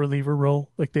super reliever role,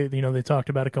 like they talked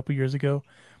about a couple years ago.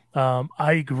 I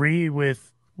agree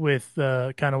with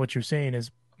kind of what you're saying is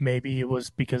maybe it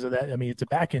was because of that. I mean, it's a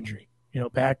back injury.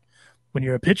 Back when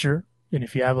you're a pitcher. And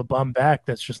if you have a bum back,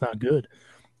 that's just not good.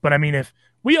 But I mean, if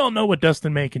we all know what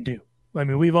Dustin May can do, I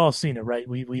mean, we've all seen it, right?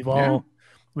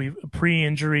 We've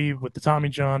pre-injury with the Tommy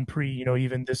John,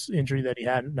 even this injury that he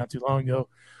had not too long ago.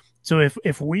 So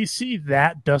if we see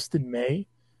that Dustin May,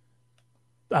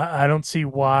 I don't see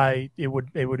why it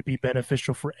would be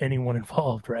beneficial for anyone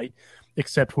involved, right?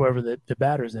 Except whoever the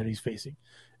batters that he's facing.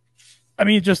 I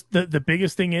mean, just the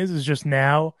biggest thing is just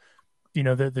now,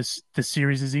 the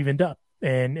series is evened up.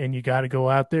 And you got to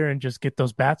go out there and just get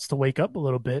those bats to wake up a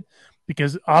little bit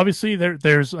because obviously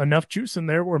there's enough juice in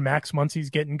there where Max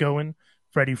Muncy's getting going,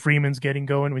 Freddie Freeman's getting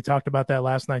going. We talked about that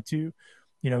last night too,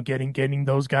 getting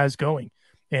those guys going,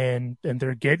 and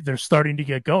they're starting to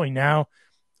get going now.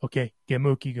 Okay, get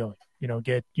Mookie going.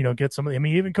 Get some. I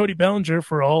mean, even Cody Bellinger,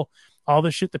 for all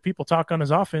the shit that people talk on his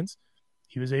offense,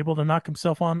 he was able to knock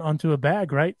himself onto a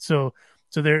bag, right? So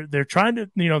they're trying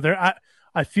to.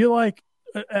 I feel like.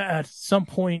 At some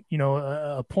point,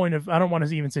 a point of, I don't want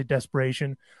to even say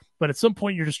desperation, but at some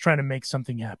point you're just trying to make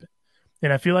something happen.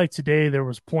 And I feel like today there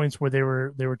was points where they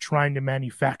were trying to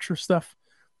manufacture stuff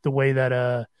the way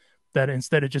that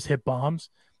instead of just hit bombs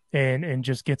and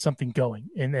just get something going.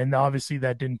 And obviously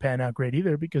that didn't pan out great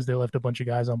either because they left a bunch of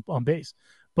guys on base.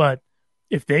 But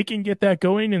if they can get that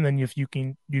going, and then if you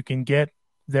can get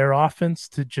their offense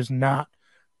to just not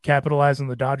capitalize on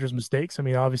the Dodgers' mistakes. I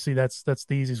mean, obviously that's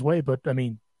the easiest way, but I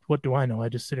mean, what do I know? I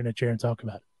just sit in a chair and talk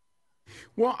about it.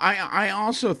 Well, I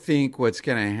also think what's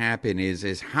going to happen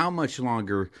is how much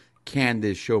longer can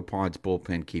this Show Pods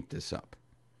bullpen keep this up,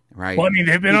 right? Well, I mean,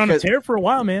 they've been on a tear for a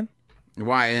while, man.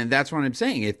 Why? And that's what I'm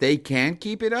saying. If they can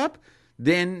keep it up,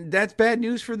 then that's bad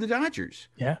news for the Dodgers.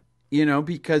 Yeah.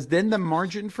 Because then the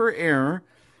margin for error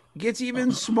gets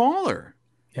even smaller.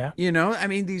 Yeah. I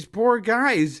mean, these poor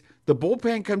guys, the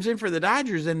bullpen comes in for the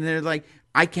Dodgers and they're like,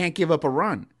 I can't give up a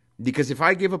run because if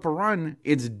I give up a run,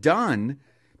 it's done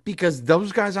because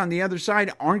those guys on the other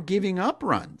side aren't giving up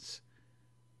runs.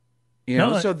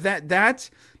 So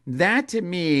that to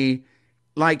me,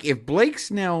 like if Blake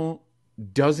Snell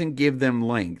doesn't give them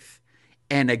length,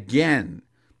 and again,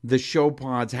 the Show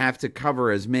Pods have to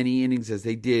cover as many innings as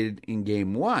they did in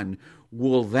game 1,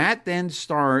 will that then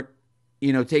start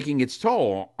taking its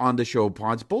toll on the Show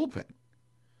Pods bullpen?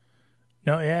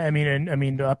 No, yeah, I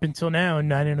mean, up until now, in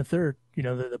 9 1/3,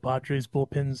 the Padres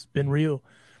bullpen's been real.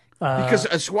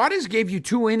 Because Suarez gave you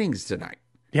 2 innings tonight.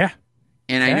 Yeah,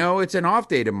 and I know it's an off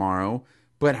day tomorrow,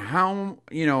 but how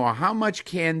much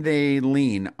can they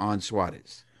lean on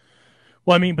Suarez?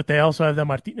 Well, I mean, but they also have that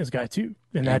Martinez guy too,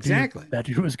 and that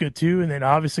dude was good too. And then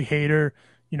obviously Hader,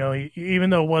 even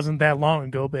though it wasn't that long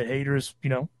ago, but Hader's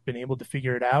been able to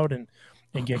figure it out and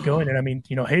get going. And I mean,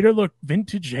 Hader looked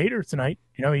vintage Hader tonight.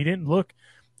 He didn't look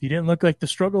like the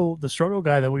struggle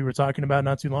guy that we were talking about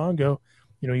not too long ago.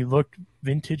 He looked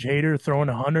vintage Hader, throwing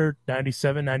 100,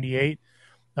 97, 98.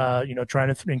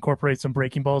 Trying to incorporate some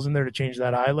breaking balls in there to change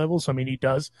that eye level. So, I mean,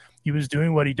 he was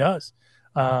doing what he does.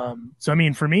 So, I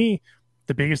mean, for me,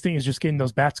 the biggest thing is just getting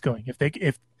those bats going. If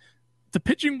the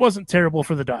pitching wasn't terrible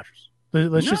for the Dodgers,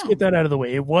 let's just get that out of the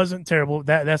way. It wasn't terrible.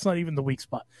 That's not even the weak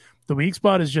spot. The weak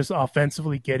spot is just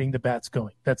offensively getting the bats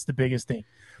going. That's the biggest thing.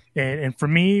 And for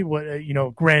me,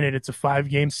 granted, it's a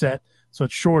 5-game set, so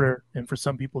it's shorter. And for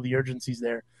some people, the urgency's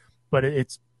there, but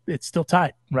it's still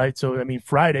tied, right? So, I mean,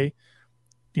 Friday,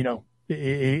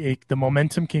 the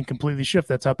momentum can completely shift.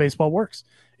 That's how baseball works.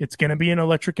 It's going to be an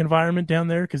electric environment down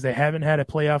there because they haven't had a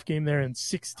playoff game there in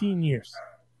 16 years.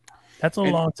 That's a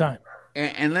long time.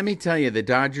 And let me tell you, the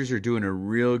Dodgers are doing a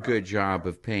real good job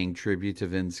of paying tribute to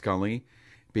Vin Scully,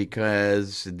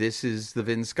 because this is the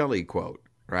Vin Scully quote,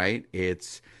 right?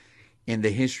 It's, in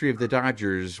the history of the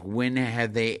Dodgers, when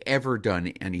have they ever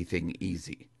done anything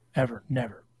easy? Ever.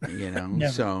 Never. Never.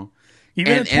 So...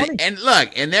 And look,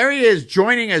 and there he is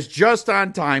joining us just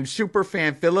on time, super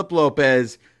fan Philip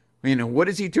Lopez. What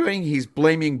is he doing? He's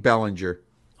blaming Bellinger.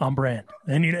 On brand.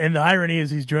 And the irony is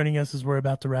he's joining us as we're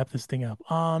about to wrap this thing up.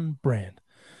 On brand.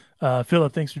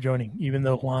 Philip, thanks for joining. Even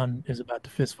though Juan is about to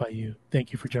fist fight you,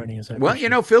 thank you for joining us.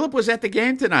 Philip was at the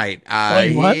game tonight.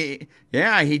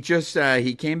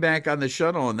 He came back on the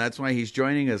shuttle, and that's why he's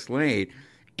joining us late.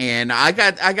 And I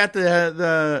got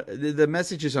the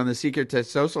messages on the Secret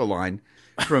Testoso line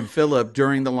from Philip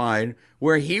during the line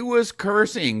where he was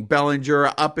cursing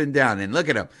Bellinger up and down. And look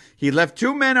at him. He left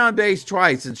 2 men on base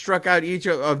twice and struck out each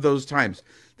of those times.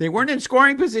 They weren't in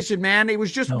scoring position, man. It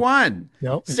was just one.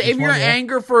 Save your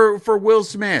anger for Will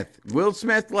Smith. Will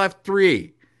Smith left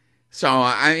 3. So,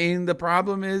 I mean, the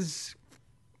problem is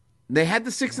they had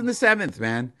the 6th and the 7th,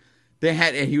 man.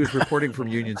 And he was reporting from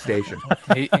Union Station.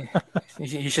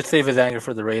 He should save his anger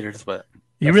for the Raiders, but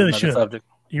he really should.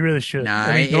 Nah,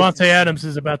 Devontae Adams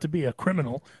is about to be a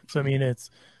criminal, so I mean,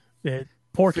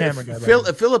 poor camera guy.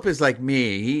 Philip is like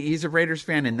me. He's a Raiders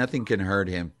fan, and nothing can hurt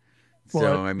him. Well,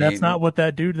 so I mean, that's not what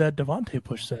that Devontae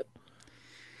push said.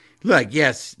 Look,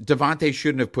 yes, Devontae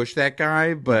shouldn't have pushed that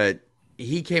guy, but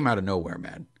he came out of nowhere,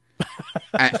 man.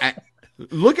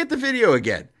 Look at the video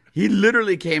again. He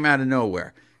literally came out of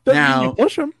nowhere. Now,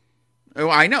 push him. Oh,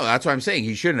 I know. That's what I'm saying.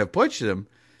 He shouldn't have pushed him,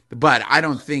 but I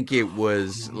don't think it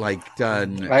was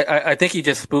done. I think he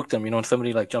just spooked him. When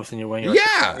somebody jumps in your way.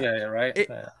 Right.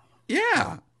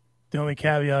 Yeah. The only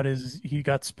caveat is he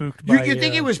got spooked. You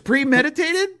think it was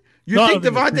premeditated? You think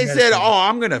Devontae said, "Oh,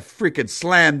 I'm gonna freaking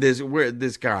slam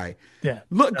this guy"? Yeah.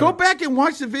 Look, go back and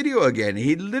watch the video again.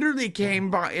 He literally came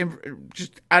by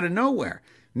just out of nowhere.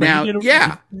 Now,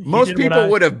 most people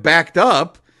would have backed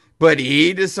up. But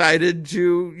he decided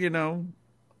to,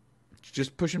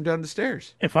 just push him down the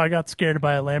stairs. If I got scared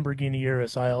by a Lamborghini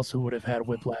Urus, I also would have had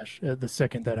whiplash the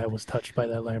second that I was touched by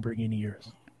that Lamborghini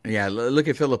Urus. Yeah, look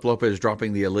at Philip Lopez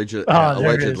dropping the allegedly.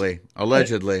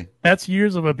 Allegedly. That's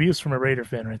years of abuse from a Raider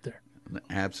fan right there.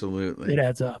 Absolutely. It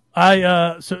adds up.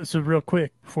 So real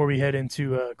quick, before we head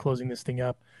into closing this thing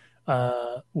up,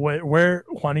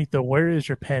 Juanito, where is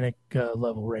your panic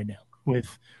level right now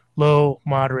with low,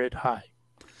 moderate, high?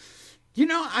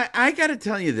 I got to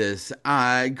tell you this.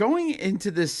 Going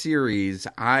into this series,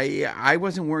 I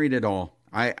wasn't worried at all.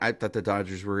 I thought the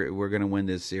Dodgers were going to win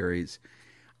this series.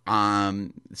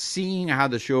 Seeing how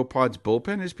the Showpod's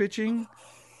bullpen is pitching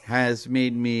has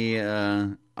made me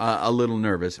a little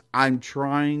nervous. I'm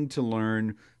trying to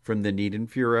learn from the Need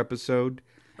and Fear episode,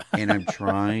 and I'm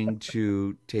trying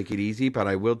to take it easy. But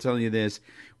I will tell you this.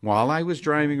 While I was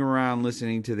driving around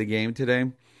listening to the game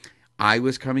today, I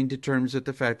was coming to terms with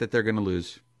the fact that they're going to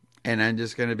lose. And I'm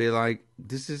just going to be like,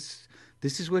 this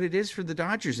is what it is for the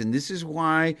Dodgers. And this is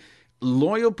why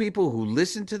loyal people who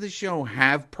listen to the show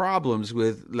have problems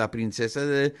with La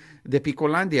Princesa de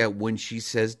Picolandia when she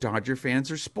says Dodger fans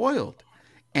are spoiled.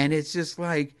 And it's just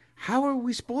like, how are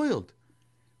we spoiled?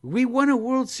 We won a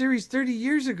World Series 30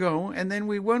 years ago, and then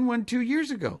we won one 2 years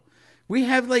ago. We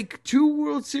have 2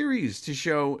 World Series to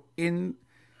show in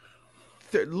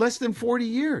less than 40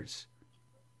 years.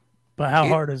 But how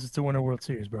hard is it to win a World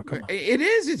Series, bro? Come on. It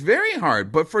is. It's very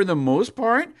hard. But for the most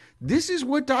part, this is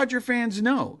what Dodger fans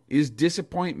know is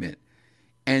disappointment.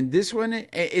 And this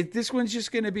one's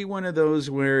just going to be one of those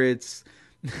where it's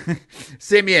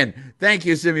Simeon. Thank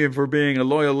you, Simeon, for being a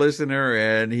loyal listener.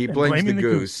 And he blames the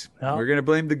goose. Oh. We're going to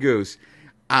blame the goose.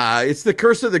 It's the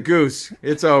curse of the goose.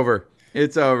 It's over.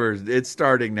 It's over. It's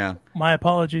starting now. My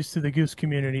apologies to the goose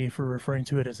community for referring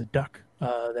to it as a duck.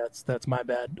 That's my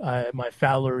bad. My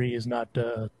Fowlery is not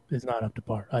up to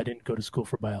par. I didn't go to school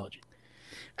for biology.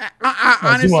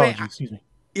 Honestly, zoology, excuse me.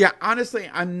 Yeah, honestly,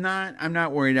 I'm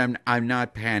not worried. I'm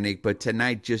not panicked, but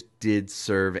tonight just did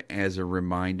serve as a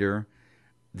reminder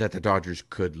that the Dodgers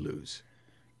could lose.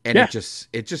 And Yeah, it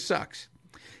just sucks.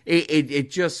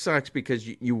 It just sucks because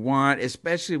you want,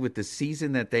 especially with the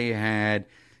season that they had,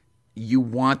 you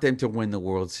want them to win the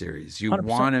World Series. You 100%.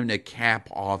 want them to cap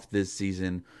off this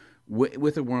season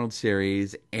with a World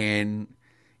Series, and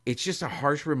it's just a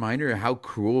harsh reminder of how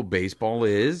cruel baseball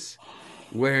is.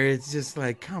 Where it's just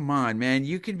like, come on, man,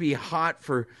 you can be hot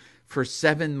for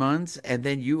 7 months, and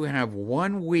then you have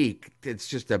 1 week that's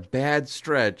just a bad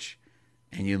stretch,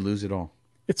 and you lose it all.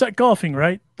 It's like golfing,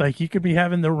 right? Like you could be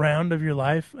having the round of your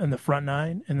life and the front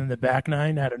nine, and then the back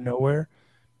nine out of nowhere,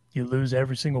 you lose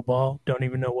every single ball. Don't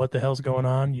even know what the hell's going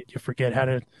on. You forget how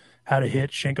to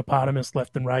hit shankopotamus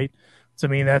left and right. So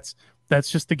I mean that's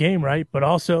just the game, right? But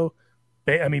also,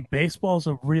 I mean, baseball's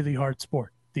a really hard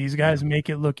sport. These guys make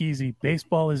it look easy.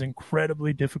 Baseball is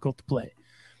incredibly difficult to play,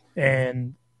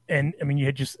 and I mean, you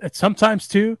just sometimes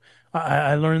too.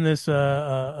 I learned this.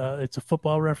 It's a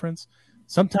football reference.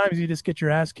 Sometimes you just get your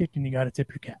ass kicked and you got to tip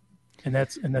your cap, and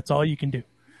that's all you can do.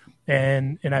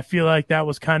 And I feel like that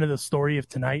was kind of the story of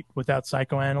tonight, without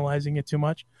psychoanalyzing it too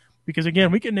much, because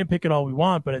again, we can nitpick it all we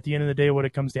want, but at the end of the day, what it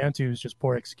comes down to is just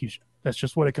poor execution. That's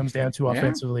just what it comes down to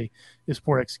offensively, is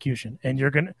poor execution. And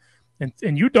you're gonna,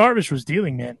 and you Darvish was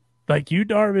dealing, man. Like you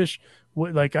Darvish,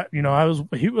 like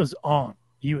he was on.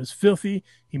 He was filthy.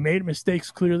 He made mistakes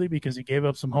clearly because he gave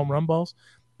up some home run balls,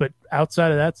 but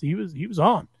outside of that, he was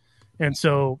on. And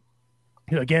so,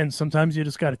 again, sometimes you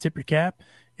just got to tip your cap,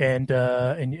 and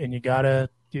you gotta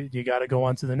go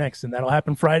on to the next, and that'll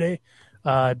happen Friday.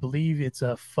 I believe it's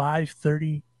a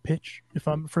 5:30 pitch,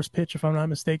 first pitch, if I'm not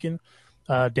mistaken,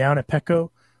 down at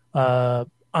Petco.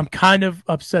 I'm kind of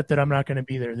upset that I'm not going to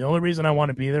be there. The only reason I want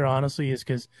to be there, honestly, is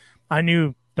because I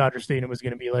knew Dodger Stadium was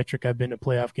going to be electric. I've been to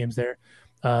playoff games there,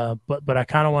 but I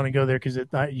kind of want to go there because they're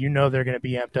going to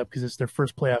be amped up because it's their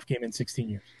first playoff game in 16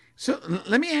 years. So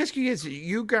let me ask you guys: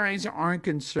 you guys aren't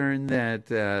concerned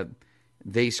that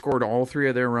they scored all three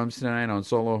of their runs tonight on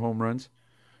solo home runs?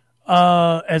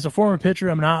 As a former pitcher,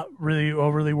 I'm not really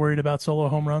overly worried about solo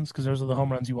home runs because those are the home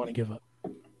runs you want to give up.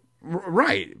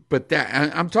 Right, but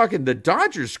I'm talking the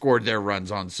Dodgers scored their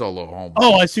runs on solo home runs.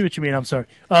 Oh, I see what you mean. I'm sorry.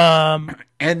 And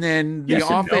then the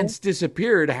offense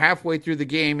disappeared halfway through the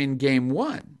game in game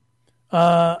one.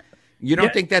 You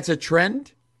don't think that's a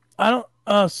trend? I don't.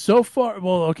 So far,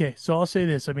 well, okay. So I'll say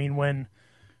this. I mean,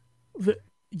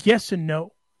 yes and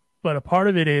no, but a part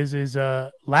of it is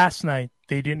last night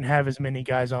they didn't have as many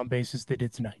guys on base as they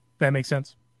did tonight. That makes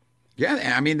sense?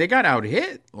 Yeah, I mean they got out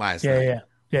hit last night.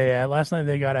 Yeah. Last night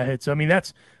they got out hit. So I mean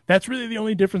that's really the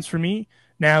only difference for me.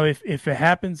 Now, if it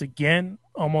happens again,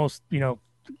 if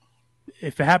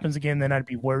it happens again, then I'd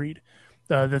be worried.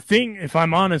 The thing, if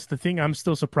I'm honest, the thing I'm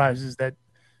still surprised is that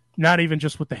not even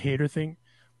just with the Hader thing,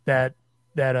 that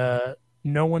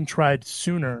no one tried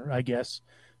sooner, I guess,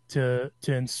 to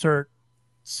insert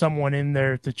someone in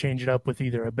there to change it up with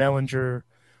either a Bellinger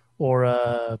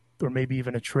or maybe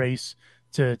even a Trace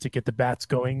to get the bats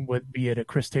going, with be it a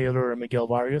Chris Taylor or a Miguel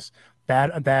Vargas.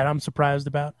 That I'm surprised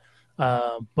about.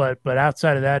 But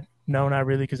outside of that, no, not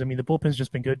really, because I mean the bullpen's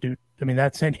just been good, dude. I mean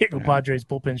that San Diego Padres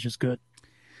bullpen's just good.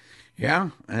 Yeah,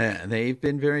 they've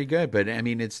been very good. But, I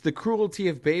mean, it's the cruelty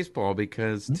of baseball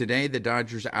because today the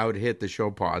Dodgers out-hit the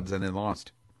show pods and then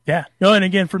lost. Yeah. No, and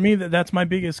again, for me, that's my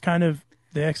biggest kind of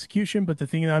the execution. But the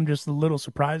thing that I'm just a little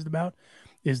surprised about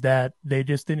is that they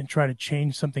just didn't try to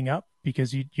change something up,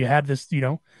 because you had this,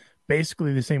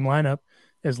 basically the same lineup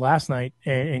as last night,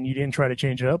 and you didn't try to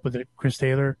change it up with a Chris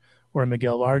Taylor or a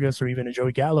Miguel Vargas or even a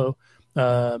Joey Gallo.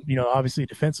 Obviously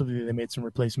defensively they made some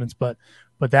replacements, but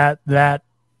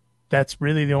that's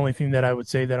really the only thing that I would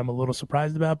say that I'm a little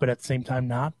surprised about, but at the same time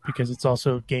not, because it's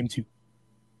also game 2.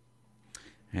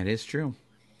 That is true.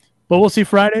 But we'll see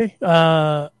Friday.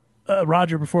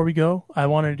 Roger, before we go, I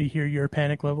wanted to hear your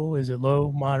panic level. Is it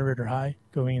low, moderate, or high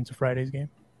going into Friday's game?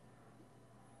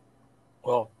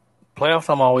 Well, playoffs,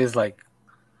 I'm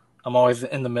always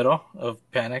in the middle of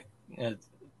panic. It's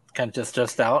kind of just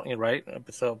stressed out, right?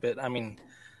 So, but I mean,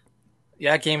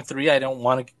 yeah, game 3, I don't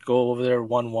want to go over there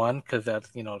 1-1 because that's,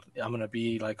 I'm going to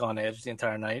be like on edge the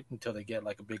entire night until they get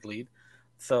like a big lead.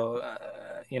 So,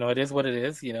 it is what it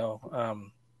is.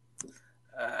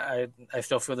 I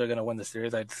still feel they're going to win the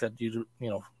series. I said,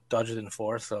 Dodgers in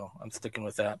 4, so I'm sticking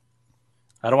with that.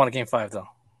 I don't want a game 5 though.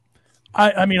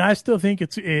 I mean, I still think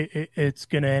it's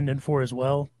going to end in 4 as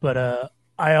well, but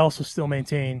I also still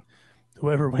maintain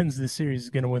whoever wins this series is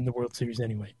going to win the World Series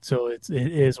anyway. So it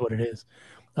is what it is.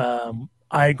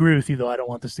 I agree with you, though. I don't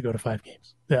want this to go to 5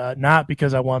 games. Not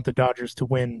because I want the Dodgers to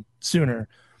win sooner,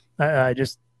 I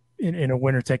just in a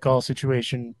winner take all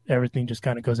situation, everything just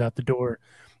kind of goes out the door,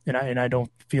 and I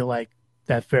don't feel like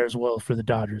that fares well for the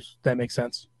Dodgers. That makes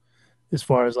sense as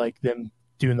far as like them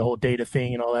doing the whole data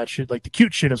thing and all that shit, like the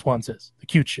cute shit, as Juan says, the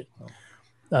cute shit.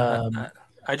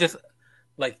 I just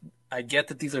like I get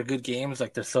that these are good games,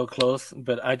 like they're so close,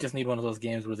 but I just need one of those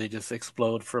games where they just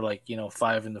explode for like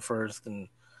 5 in the first and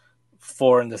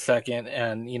 4 in the second,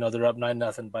 and they're up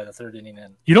 9-0 by the third inning.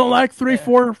 And you don't like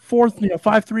 3-4,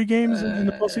 5-3 games in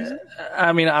the postseason?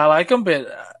 I mean, I like them, but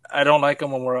I don't like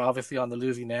them when we're obviously on the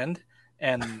losing end,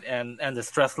 and the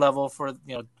stress level for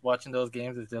watching those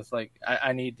games is just like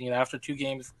I need after 2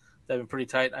 games that have been pretty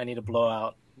tight, I need a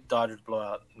blowout, Dodgers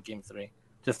blowout in Game 3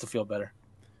 just to feel better.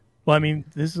 Well, I mean,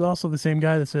 this is also the same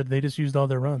guy that said they just used all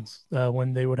their runs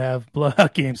when they would have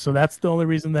blowout games. So that's the only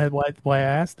reason why I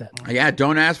asked that. Yeah,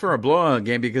 don't ask for a blowout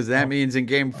game because that means in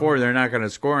Game 4 they're not going to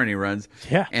score any runs.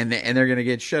 Yeah, and they're going to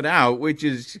get shut out. Which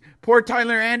is poor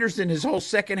Tyler Anderson. His whole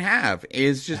second half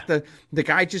is just the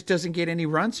guy just doesn't get any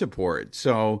run support.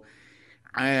 So.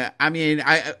 I mean,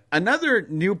 another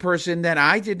new person that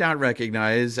I did not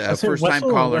recognize, first time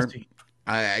caller.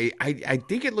 I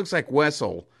think it looks like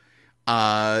Wessel.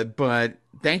 But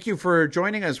thank you for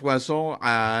joining us, Wessel.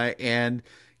 And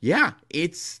yeah,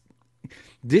 this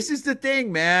is the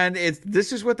thing, man.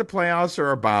 This is what the playoffs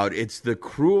are about. It's the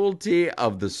cruelty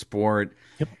of the sport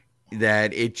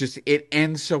that it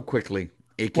ends so quickly.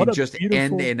 It can just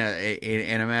end in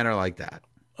a matter like that.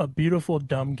 A beautiful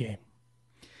dumb game.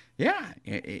 Yeah,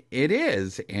 it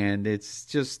is. And it's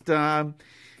just,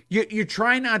 you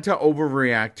try not to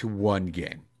overreact to one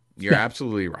game. You're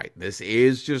absolutely right. This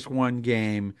is just one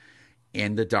game,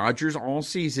 and the Dodgers all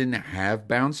season have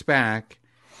bounced back.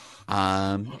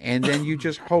 And then you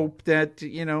just hope that,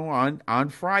 on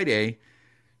Friday.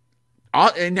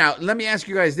 And now, let me ask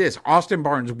you guys this. Austin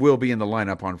Barnes will be in the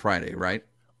lineup on Friday, right?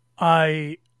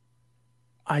 I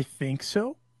think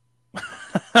so.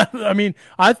 I mean,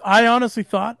 I honestly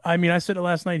thought, I said it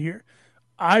last night here,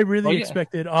 I really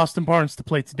expected Austin Barnes to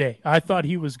play today. I thought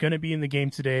he was going to be in the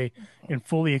game today and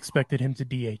fully expected him to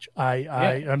DH.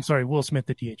 I'm sorry, Will Smith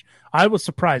to DH. I was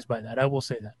surprised by that. I will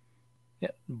say that. Yeah,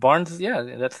 Barnes,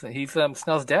 he's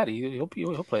Snell's daddy. He'll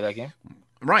play that game.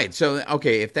 Right. So,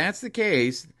 okay, if that's the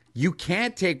case, you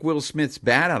can't take Will Smith's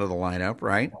bat out of the lineup,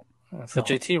 right? So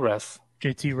JT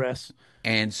rests.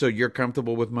 And so you're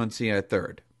comfortable with Muncy at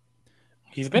third?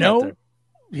 He's been at third.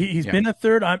 He's been at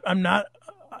third.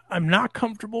 I'm not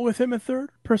comfortable with him at third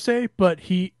per se, but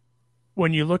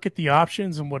when you look at the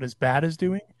options and what his bat is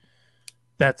doing,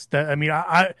 that's that. I mean,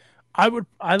 I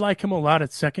like him a lot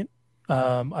at second.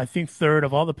 I think third,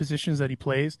 of all the positions that he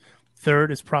plays,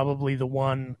 third is probably the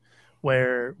one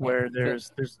where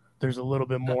there's a little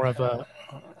bit more of a,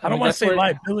 I don't want to say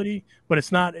liability, but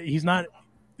it's not. He's not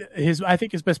I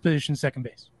think his best position is second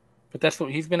base. But that's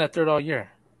what he's been at third all year.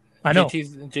 I know.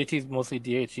 JT's mostly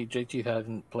DH. JT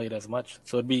hasn't played as much,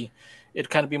 so it'd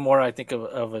kind of be more, I think,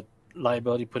 of a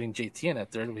liability putting JT in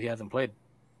at third, but he hasn't played.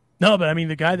 No, but I mean,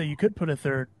 the guy that you could put at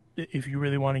third, if you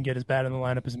really want to get his bat in the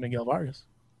lineup, is Miguel Vargas.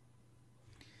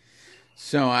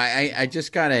 So I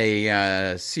just got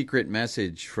a secret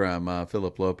message from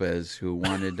Philip Lopez, who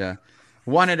wanted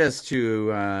us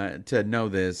to know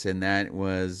this, and that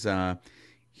was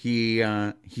he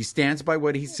stands by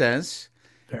what he says.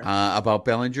 About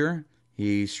Bellinger.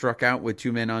 He struck out with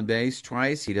 2 men on base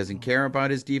twice. He doesn't care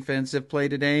about his defensive play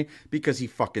today because he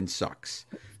fucking sucks.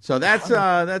 So that's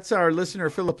our listener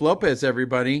Philip Lopez,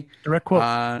 everybody. Direct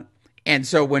quote. And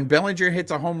so when Bellinger hits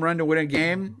a home run to win a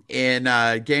game in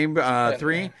Game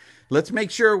 3, let's make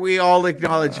sure we all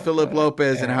acknowledge Philip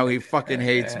Lopez and how he fucking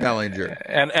hates Bellinger.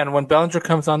 And when Bellinger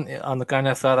comes on the carne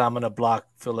asada, I'm going to block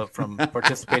Philip from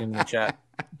participating in the chat.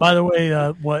 By the way,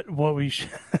 what we should...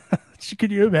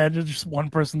 Could you imagine just one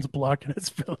person's blocking it's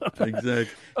Philip? Exactly.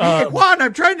 Hey, Juan,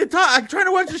 I'm trying to talk. I'm trying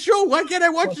to watch the show. Why can't I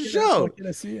watch the show? Why can't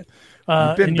I see it?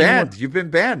 You've been banned. You've been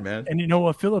banned, man. And you know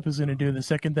what Philip is going to do the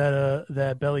second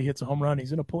that Belly hits a home run? He's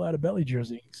going to pull out a Belly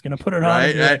jersey. He's going to put it on.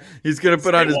 Right. He's going to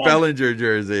put on his Bellinger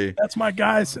jersey. That's my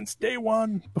guy since day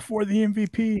one, before the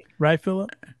MVP. Right, Philip?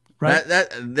 Right.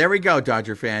 There we go,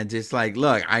 Dodger fans. It's like,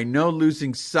 look, I know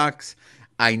losing sucks.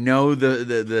 I know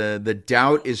the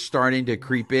doubt is starting to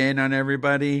creep in on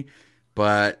everybody,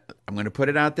 but I'm going to put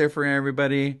it out there for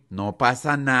everybody. No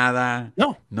pasa nada.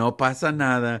 No pasa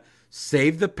nada.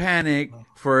 Save the panic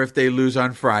for if they lose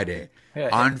on Friday.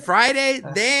 On Friday,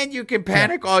 then you can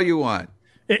panic all you want.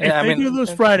 If they do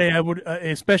lose Friday, I would,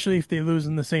 especially if they lose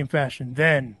in the same fashion,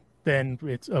 then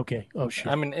it's okay. Oh, shit.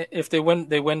 I mean, if they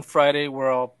win Friday,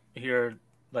 we're all here.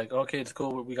 Like, okay, it's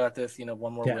cool. We got this.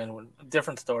 One more win.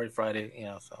 Different story Friday.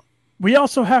 So. we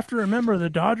also have to remember the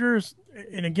Dodgers,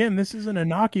 and again, this isn't a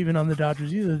knock even on the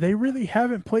Dodgers either. They really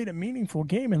haven't played a meaningful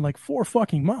game in like 4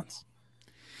 fucking months.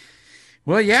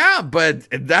 Well, yeah, but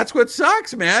that's what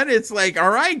sucks, man. It's like,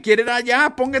 all right, get it on, ya,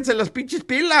 pónganse las pinches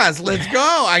pilas. Let's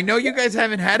go. I know you guys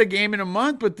haven't had a game in a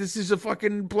month, but this is a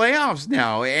fucking playoffs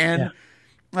now. And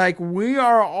like, we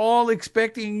are all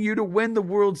expecting you to win the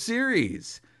World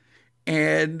Series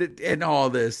and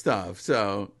all this stuff.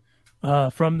 So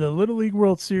from the Little League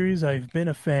World Series, I've been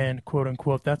a fan, quote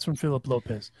unquote. That's from Philip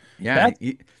Lopez. Yeah,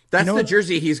 that's the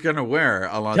jersey he's going to wear,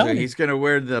 Alonso. He's going to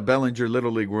wear the Bellinger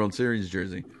Little League World Series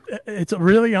jersey. It's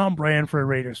really on brand for a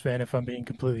Raiders fan, if I'm being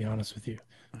completely honest with you.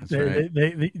 That's right.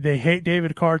 They hate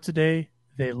David Carr today.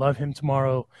 They love him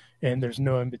tomorrow, and there's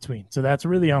no in between. So that's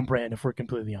really on brand, if we're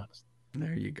completely honest.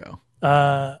 There you go.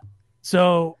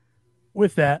 So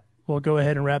with that, we'll go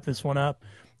ahead and wrap this one up.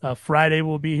 Friday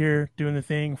we'll be here doing the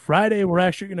thing. Friday we're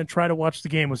actually going to try to watch the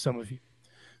game with some of you.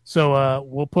 So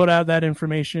we'll put out that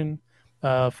information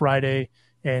Friday,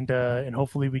 and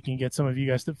hopefully we can get some of you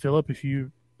guys to fill up.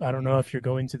 I don't know if you're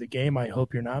going to the game. I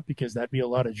hope you're not, because that'd be a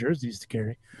lot of jerseys to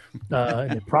carry,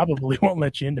 and it probably won't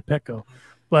let you into Petco.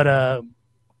 But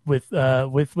with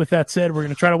that said, we're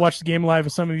going to try to watch the game live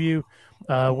with some of you,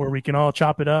 where we can all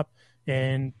chop it up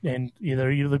and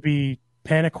either be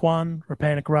Panic Juan or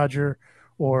Panic Roger,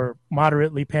 or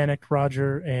moderately panicked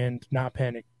Roger and not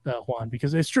panicked Juan,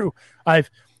 because it's true. We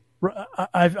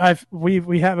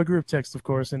have a group text, of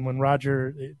course, and when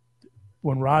Roger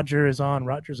is on,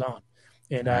 Roger's on,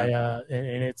 and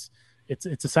it's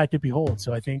a sight to behold.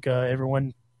 So I think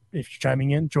everyone, if you're chiming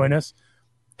in, join us.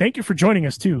 Thank you for joining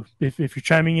us too. If you're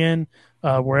chiming in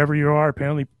wherever you are,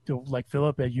 apparently like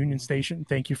Philip at Union Station,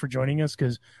 thank you for joining us,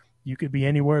 because you could be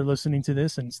anywhere listening to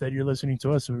this, and instead you're listening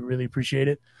to us. So we really appreciate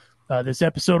it. This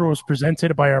episode was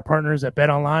presented by our partners at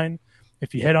BetOnline.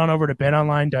 If you head on over to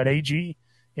betonline.ag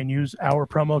and use our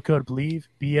promo code BLEAV,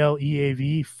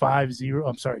 BLEAV50.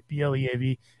 I'm sorry,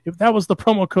 BLEAV. If that was the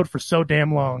promo code for so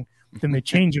damn long, then they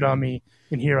changed it on me,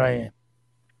 and here I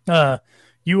am.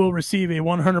 You will receive a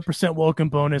 100% welcome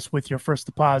bonus with your first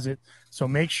deposit. So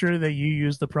make sure that you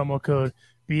use the promo code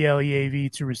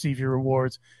BLEAV to receive your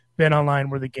rewards. BetOnline,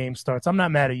 where the game starts. I'm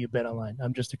not mad at you, BetOnline.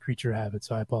 I'm just a creature of habit,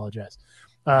 so I apologize.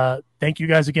 Thank you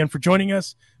guys again for joining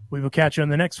us. We will catch you on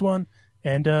the next one,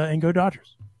 and go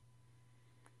Dodgers.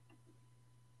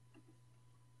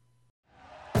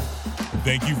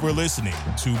 Thank you for listening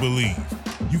to Believe.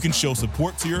 You can show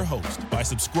support to your host by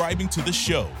subscribing to the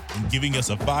show and giving us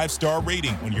a 5-star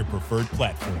rating on your preferred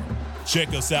platform. Check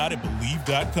us out at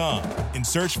Believe.com and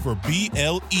search for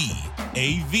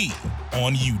BLEAV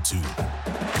on YouTube.